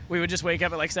day, we would just wake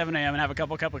up at like 7 a.m. and have a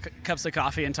couple cups of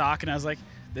coffee and talk. And I was like,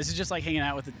 this is just like hanging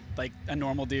out with like a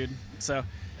normal dude. So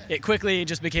it quickly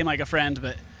just became like a friend.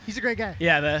 But he's a great guy.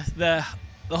 yeah, the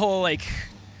whole like,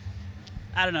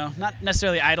 I don't know, not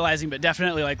necessarily idolizing, but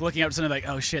definitely like looking up to something like,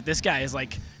 oh shit, this guy is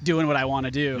like doing what I want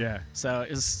to do. Yeah. So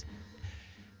it was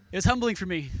humbling for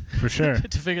me For sure.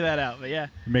 to figure that out. But yeah,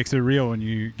 It makes it real when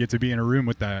you get to be in a room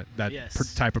with that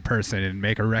Yes. type of person and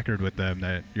make a record with them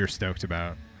that you're stoked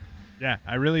about. Yeah,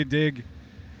 I really dig.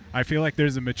 I feel like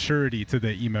there's a maturity to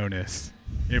the emo-ness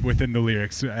within the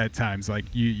lyrics at times. Like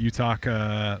you talk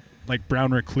like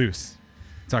Brown Recluse,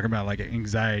 talking about like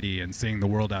anxiety and seeing the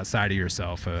world outside of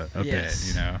yourself a Yes.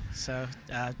 bit, you know. So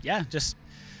yeah, just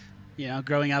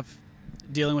growing up,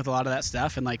 dealing with a lot of that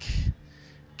stuff, and like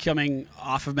coming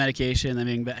off of medication and then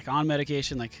being back on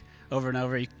medication, like over and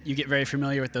over, you get very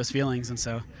familiar with those feelings. And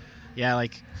so, yeah,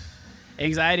 like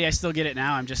anxiety, I still get it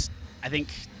now.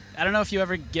 I don't know if you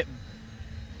ever get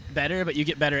better, but you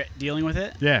get better at dealing with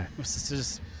it. Yeah, It's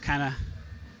just kind of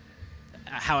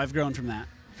how I've grown from that.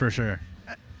 for sure.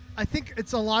 I think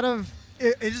it's a lot of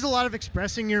it is a lot of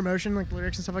expressing your emotion, like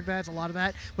lyrics and stuff like that. It's a lot of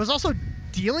that, but it's also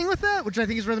dealing with that, which I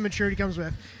think is where the maturity comes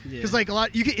with. Because Yeah. like a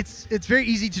lot, it's very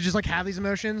easy to just like have these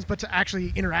emotions, but to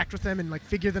actually interact with them and like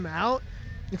figure them out,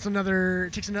 it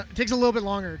takes a little bit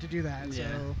longer to do that. Yeah.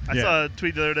 So I Yeah. saw a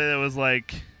tweet the other day that was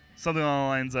like something along the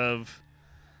lines of,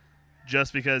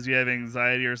 just because you have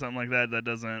anxiety or something like that, that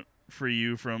doesn't free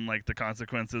you from like the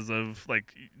consequences of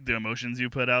like the emotions you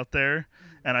put out there.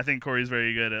 And I think Corey's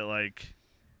very good at like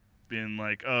being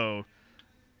like, oh,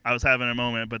 I was having a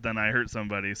moment, but then I hurt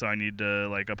somebody, so I need to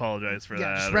like apologize for Yeah,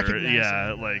 that. just Or, recognizing yeah,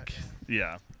 that. like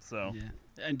yeah. So Yeah,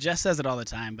 and Jess says it all the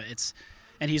time, but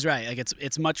and he's right. Like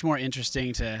it's much more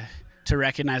interesting to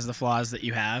recognize the flaws that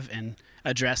you have and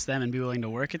address them and be willing to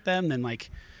work at them than like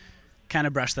kind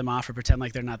of brush them off or pretend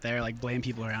like they're not there, like blame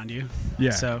people around you.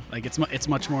 Yeah. So like it's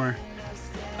much more,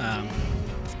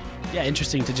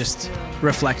 interesting to just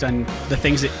reflect on the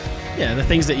things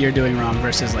that you're doing wrong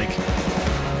versus like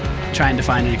trying to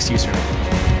find an excuse for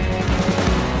it.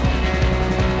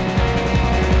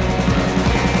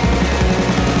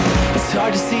 It's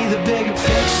hard to see the bigger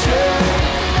picture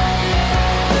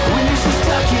when you're so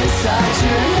stuck inside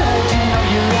your head. You know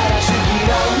you're right, I should get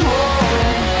out more,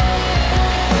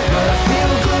 but I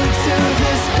feel glued to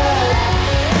this bed.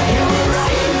 You were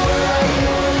right, you were right,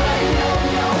 you were right.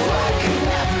 No, I could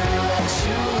never let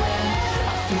you in.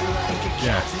 I feel like a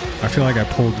Yeah, I feel like I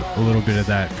pulled a little bit of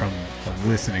that from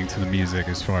listening to the music,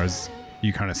 as far as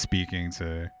you kind of speaking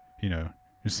to,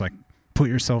 just like put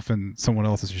yourself in someone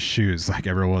else's shoes, like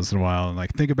every once in a while, and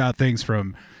like think about things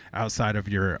from outside of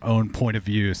your own point of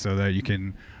view, so that you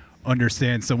can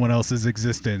understand someone else's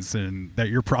existence and that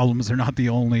your problems are not the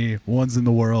only ones in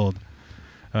the world.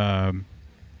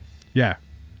 Yeah,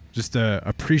 just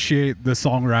appreciate the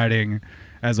songwriting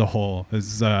as a whole.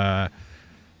 I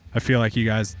feel like you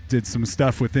guys did some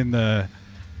stuff within the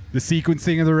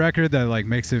sequencing of the record that like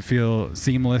makes it feel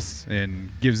seamless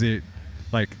and gives it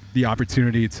like the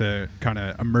opportunity to kind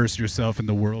of immerse yourself in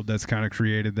the world that's kind of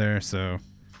created there. So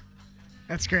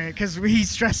that's great because we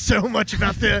stress so much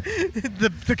about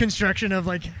the construction of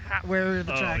like where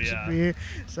the track should be.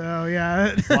 So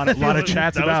yeah, a lot of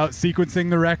chats That was- about sequencing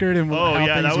the record and Oh, how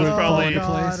yeah, things that was would fall probably- into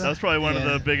place. that was probably one of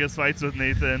Yeah. the biggest fights with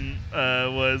Nathan.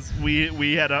 Was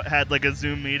we had like a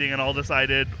Zoom meeting and all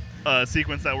decided a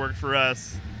sequence that worked for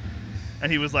us,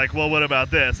 And he was like, well, what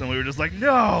about this? And we were just like,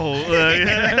 no.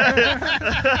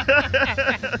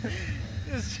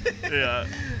 Yeah.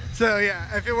 So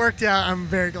yeah, if it worked out, I'm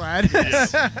very glad.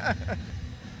 Yeah.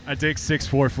 I dig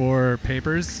 644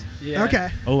 Papers Yeah. Okay.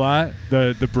 a lot.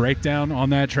 The breakdown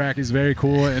on that track is very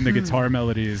cool, and the guitar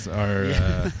melodies are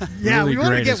Yeah, really we want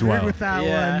to great get as weird well. with that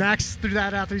Yeah. one. Max threw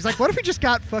that out there. He's like, "What if we just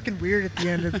got fucking weird at the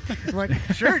end?" I'm like,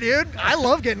 "Sure, dude. I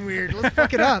love getting weird. Let's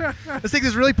fuck it up. Let's take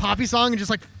this really poppy song and just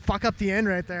like fuck up the end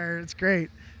right there. It's great."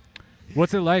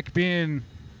 What's it like being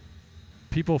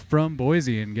people from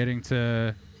Boise and getting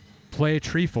to play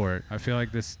Treefort? I feel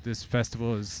like this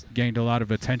festival has gained a lot of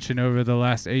attention over the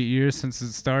last 8 years since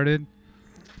it started.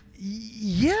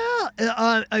 Yeah,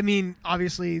 I mean,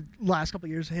 obviously, last couple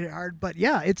of years hit it hard, but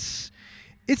yeah, it's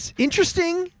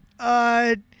interesting.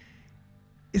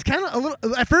 It's kind of a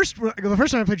little. At first, the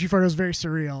first time I played Treefort, it was very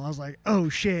surreal. I was like, "Oh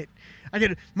shit!" I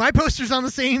get my poster's on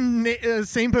the same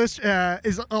poster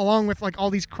is along with like all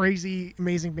these crazy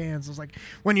amazing bands. I was like,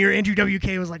 when your Andrew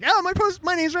WK was like, "Oh,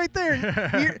 my name's right there."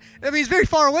 I mean, it's very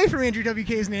far away from Andrew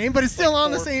WK's name, but it's still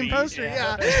on the 4 same feet, poster.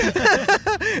 yeah.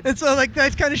 Yeah. And so like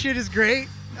that kind of shit is great.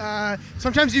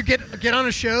 Sometimes you get on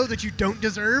a show that you don't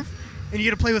deserve, and you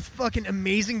get to play with fucking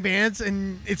amazing bands,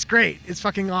 and it's great. It's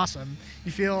fucking awesome.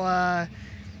 You feel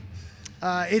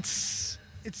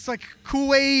it's like a cool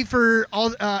way for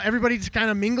all everybody to kind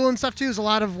of mingle and stuff too. There's a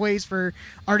lot of ways for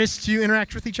artists to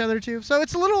interact with each other too. So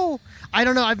it's a little, I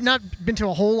don't know. I've not been to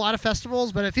a whole lot of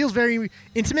festivals, but it feels very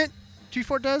intimate.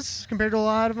 Treefort does compared to a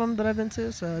lot of them that I've been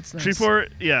to. So it's nice.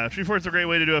 Treefort's a great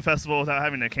way to do a festival without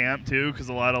having to camp too, because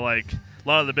a lot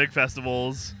of the big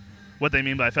festivals, what they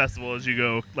mean by festival is you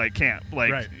go like camp,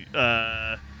 like Right.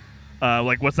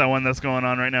 like what's that one that's going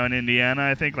on right now in Indiana?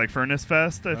 I think like Furnace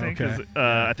Fest. I think Okay.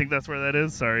 I think that's where that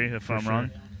is. Sorry if I'm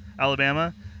wrong.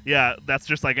 Alabama. Yeah, that's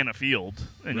just like in a field,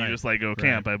 and Right. you just like go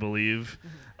camp, I believe.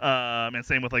 And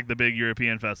same with like the big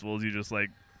European festivals. You just like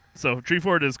so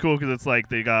Treefort is cool because it's like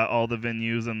they got all the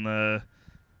venues in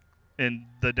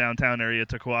the downtown area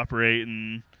to cooperate,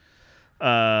 and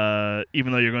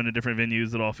even though you're going to different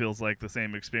venues, it all feels like the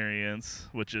same experience,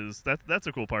 which is that's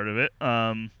a cool part of it.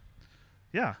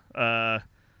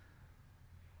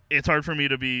 It's hard for me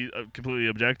to be completely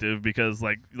objective because,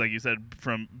 like you said,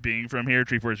 from being from here,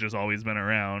 Treefort's just always been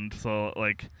around. So,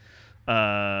 like,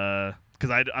 because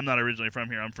I'm not originally from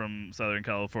here. I'm from Southern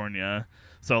California.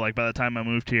 So, like, by the time I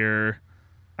moved here,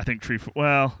 I think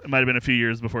well, it might have been a few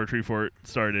years before Treefort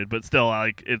started, but still,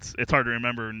 like, it's hard to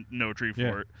remember no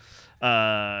Treefort.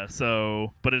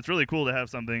 But it's really cool to have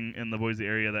something in the Boise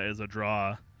area that is a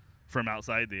draw from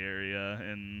outside the area,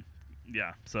 and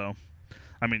yeah, so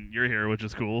I mean, you're here, which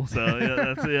is cool. So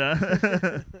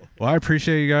yeah. Well, I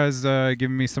appreciate you guys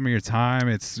giving me some of your time.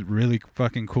 It's really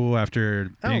fucking cool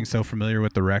after being so familiar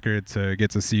with the record to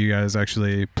get to see you guys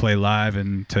actually play live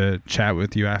and to chat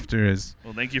with you after.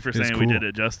 Well, thank you for It's saying we cool. did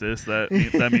it justice. That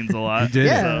means a lot. You did.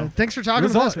 Yeah, So. thanks for It talking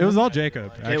was, to all, us. it was all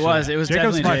Jacob. Actually. It was Jacob's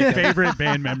definitely my Jacob. favorite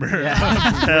band member.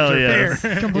 Hell yeah.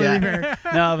 fair, completely fair.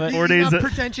 No, but 4 He's days. not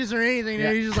pretentious or anything.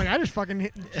 Dude. He's just like, I just fucking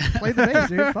play the bass,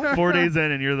 dude. Fuck. 4 days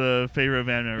in, and you're the favorite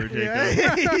band member, Jacob.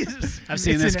 Yeah. He's just- I've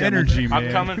seen It's this an coming. energy, man.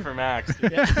 I'm coming for Max.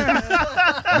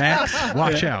 Max,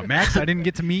 watch out. Max, I didn't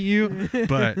get to meet you,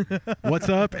 but what's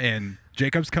up? And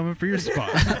Jacob's coming for your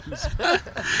spot. That's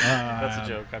a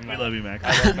joke. We love you, Max.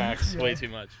 I love Max way too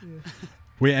much.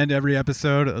 We end every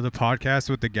episode of the podcast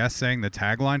with the guest saying the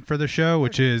tagline for the show,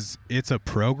 which is, it's a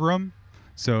program.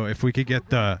 So if we could get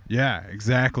yeah,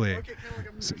 exactly.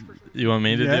 You want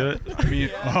me to do it? I mean,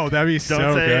 that'd be so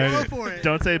Don't say- Go good. for it.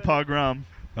 Don't say pogrom.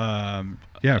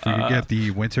 Yeah, if we could get the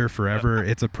winter forever,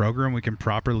 it's a program, we can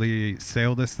properly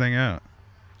sail this thing out.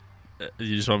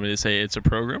 You just want me to say it's a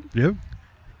program? Yep.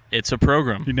 It's a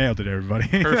program. You nailed it, everybody.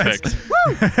 Perfect.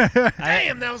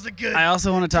 Damn, that was a good. I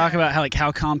also want to talk about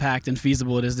how compact and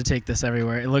feasible it is to take this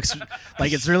everywhere. It looks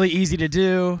like it's really easy to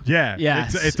do. Yeah.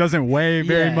 Yes. It doesn't weigh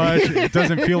very Yeah. much. It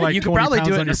doesn't feel like you could 20 probably pounds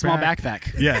do it on in your a small back.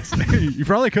 backpack. Yes, you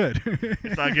probably could.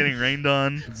 It's not getting rained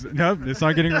on. Nope, it's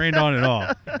not getting rained on at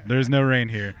all. There's no rain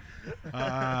here.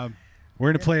 We're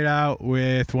going to play it out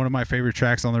with one of my favorite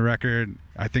tracks on the record.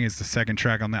 I think it's the second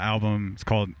track on the album. It's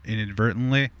called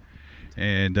Inadvertently.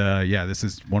 And yeah, this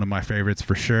is one of my favorites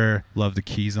for sure. Love the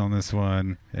keys on this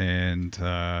one. And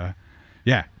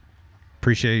yeah,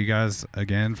 appreciate you guys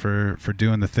again for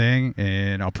doing the thing.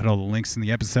 And I'll put all the links in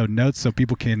the episode notes so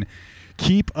people can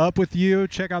keep up with you.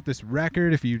 Check out this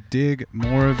record if you dig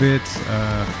more of it.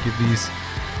 Give these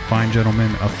fine gentlemen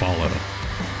a follow.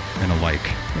 and alike.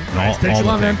 And Bryce, all take the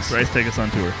man. things. Bryce, take us on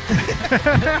tour.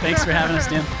 Thanks for having us,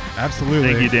 Dan.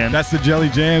 Absolutely. Thank you, Dan. That's the Jelly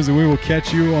Jams, and we will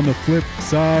catch you on the flip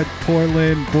side.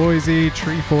 Portland, Boise,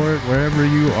 Treefort, wherever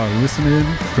you are listening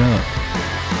from.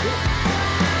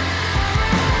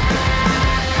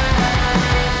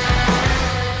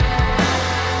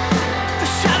 A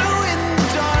shadow in the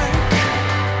dark,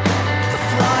 a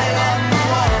fly on the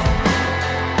wall.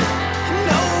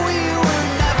 No, we were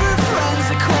never friends,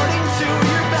 according to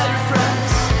your better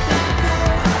friends.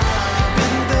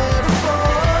 Been there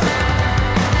before.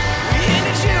 We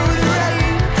handed you the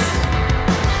reins.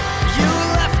 You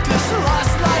left us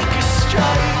lost like a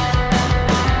stray.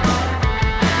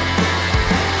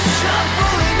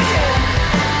 Shuffling in,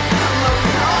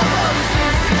 unloading all those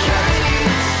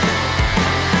insecurities.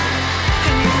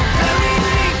 And you buried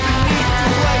me beneath the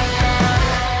weight.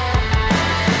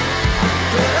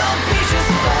 But I'll be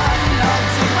just fine. I'll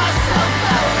dig myself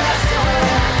out, I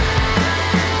swear.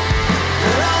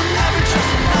 But I'll never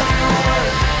trust another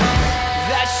word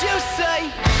that you say.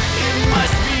 It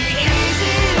must be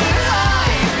easy to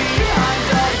hide behind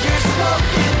all your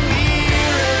smoke and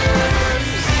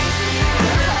mirrors.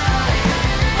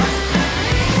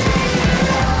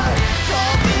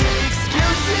 All the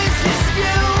excuses you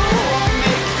spew won't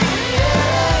make the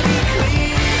air any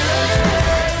clearer.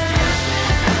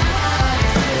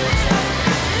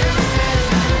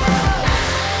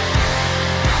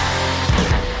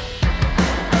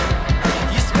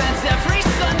 You spent every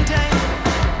Sunday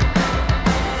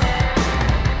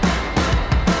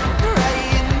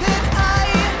praying that I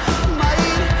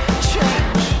might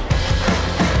change.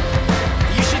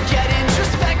 You should get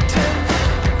introspective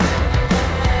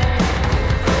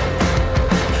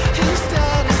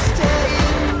instead of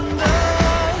staying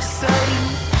the same.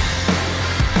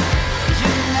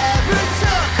 You never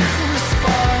took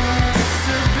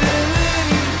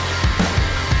responsibility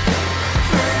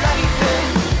for anything.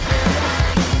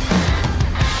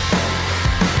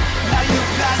 Now you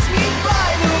pass me by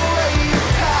the way you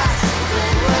pass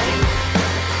away.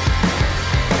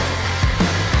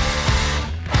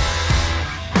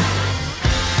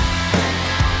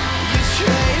 You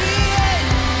traded in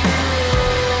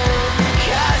your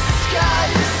cast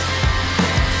skies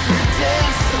for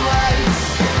dance lights.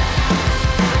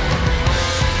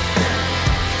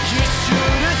 You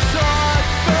should have thought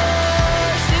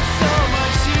first. It's so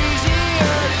much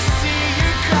easier to see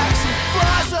your cracks and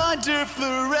flaws under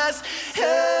fluorescence.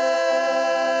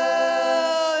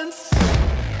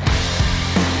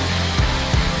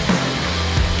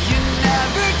 You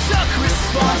never took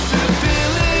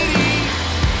responsibility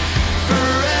for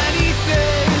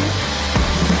anything.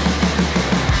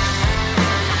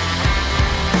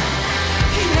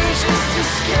 You're just a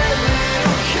scared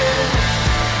little kid.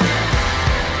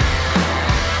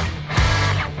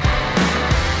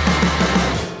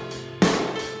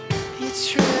 You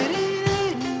traded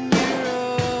in your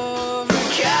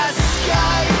overcast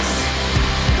skies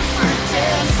for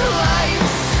dance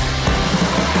lights.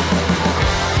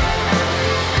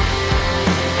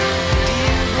 Do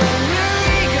you blame your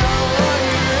ego or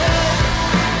your head?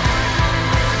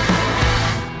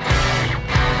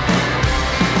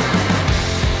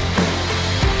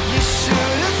 You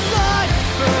should have thought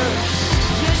first.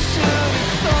 You should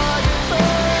have thought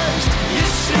first. You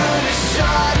should have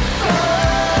shot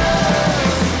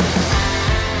first.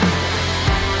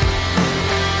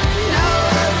 Now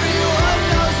everyone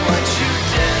knows what you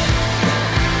did.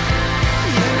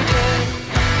 You did.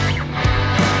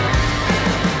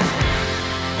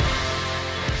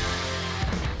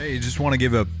 Hey, just want to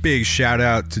give a big shout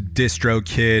out to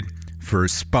DistroKid for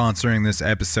sponsoring this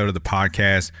episode of the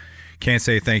podcast. Can't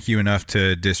say thank you enough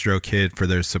to DistroKid for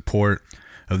their support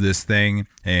of this thing.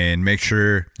 And make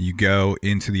sure you go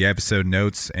into the episode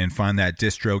notes and find that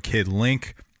DistroKid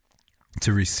link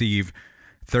to receive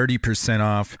 30%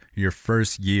 off your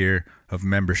first year of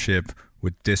membership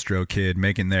with DistroKid,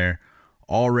 making their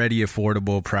already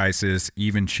affordable prices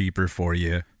even cheaper for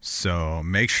you. So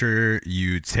make sure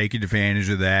you take advantage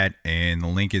of that. And the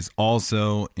link is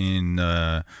also in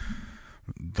the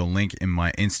link in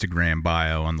my Instagram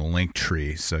bio on the link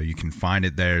tree, so you can find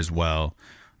it there as well.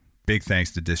 Big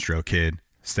thanks to DistroKid.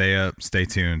 Stay up, stay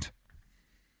tuned.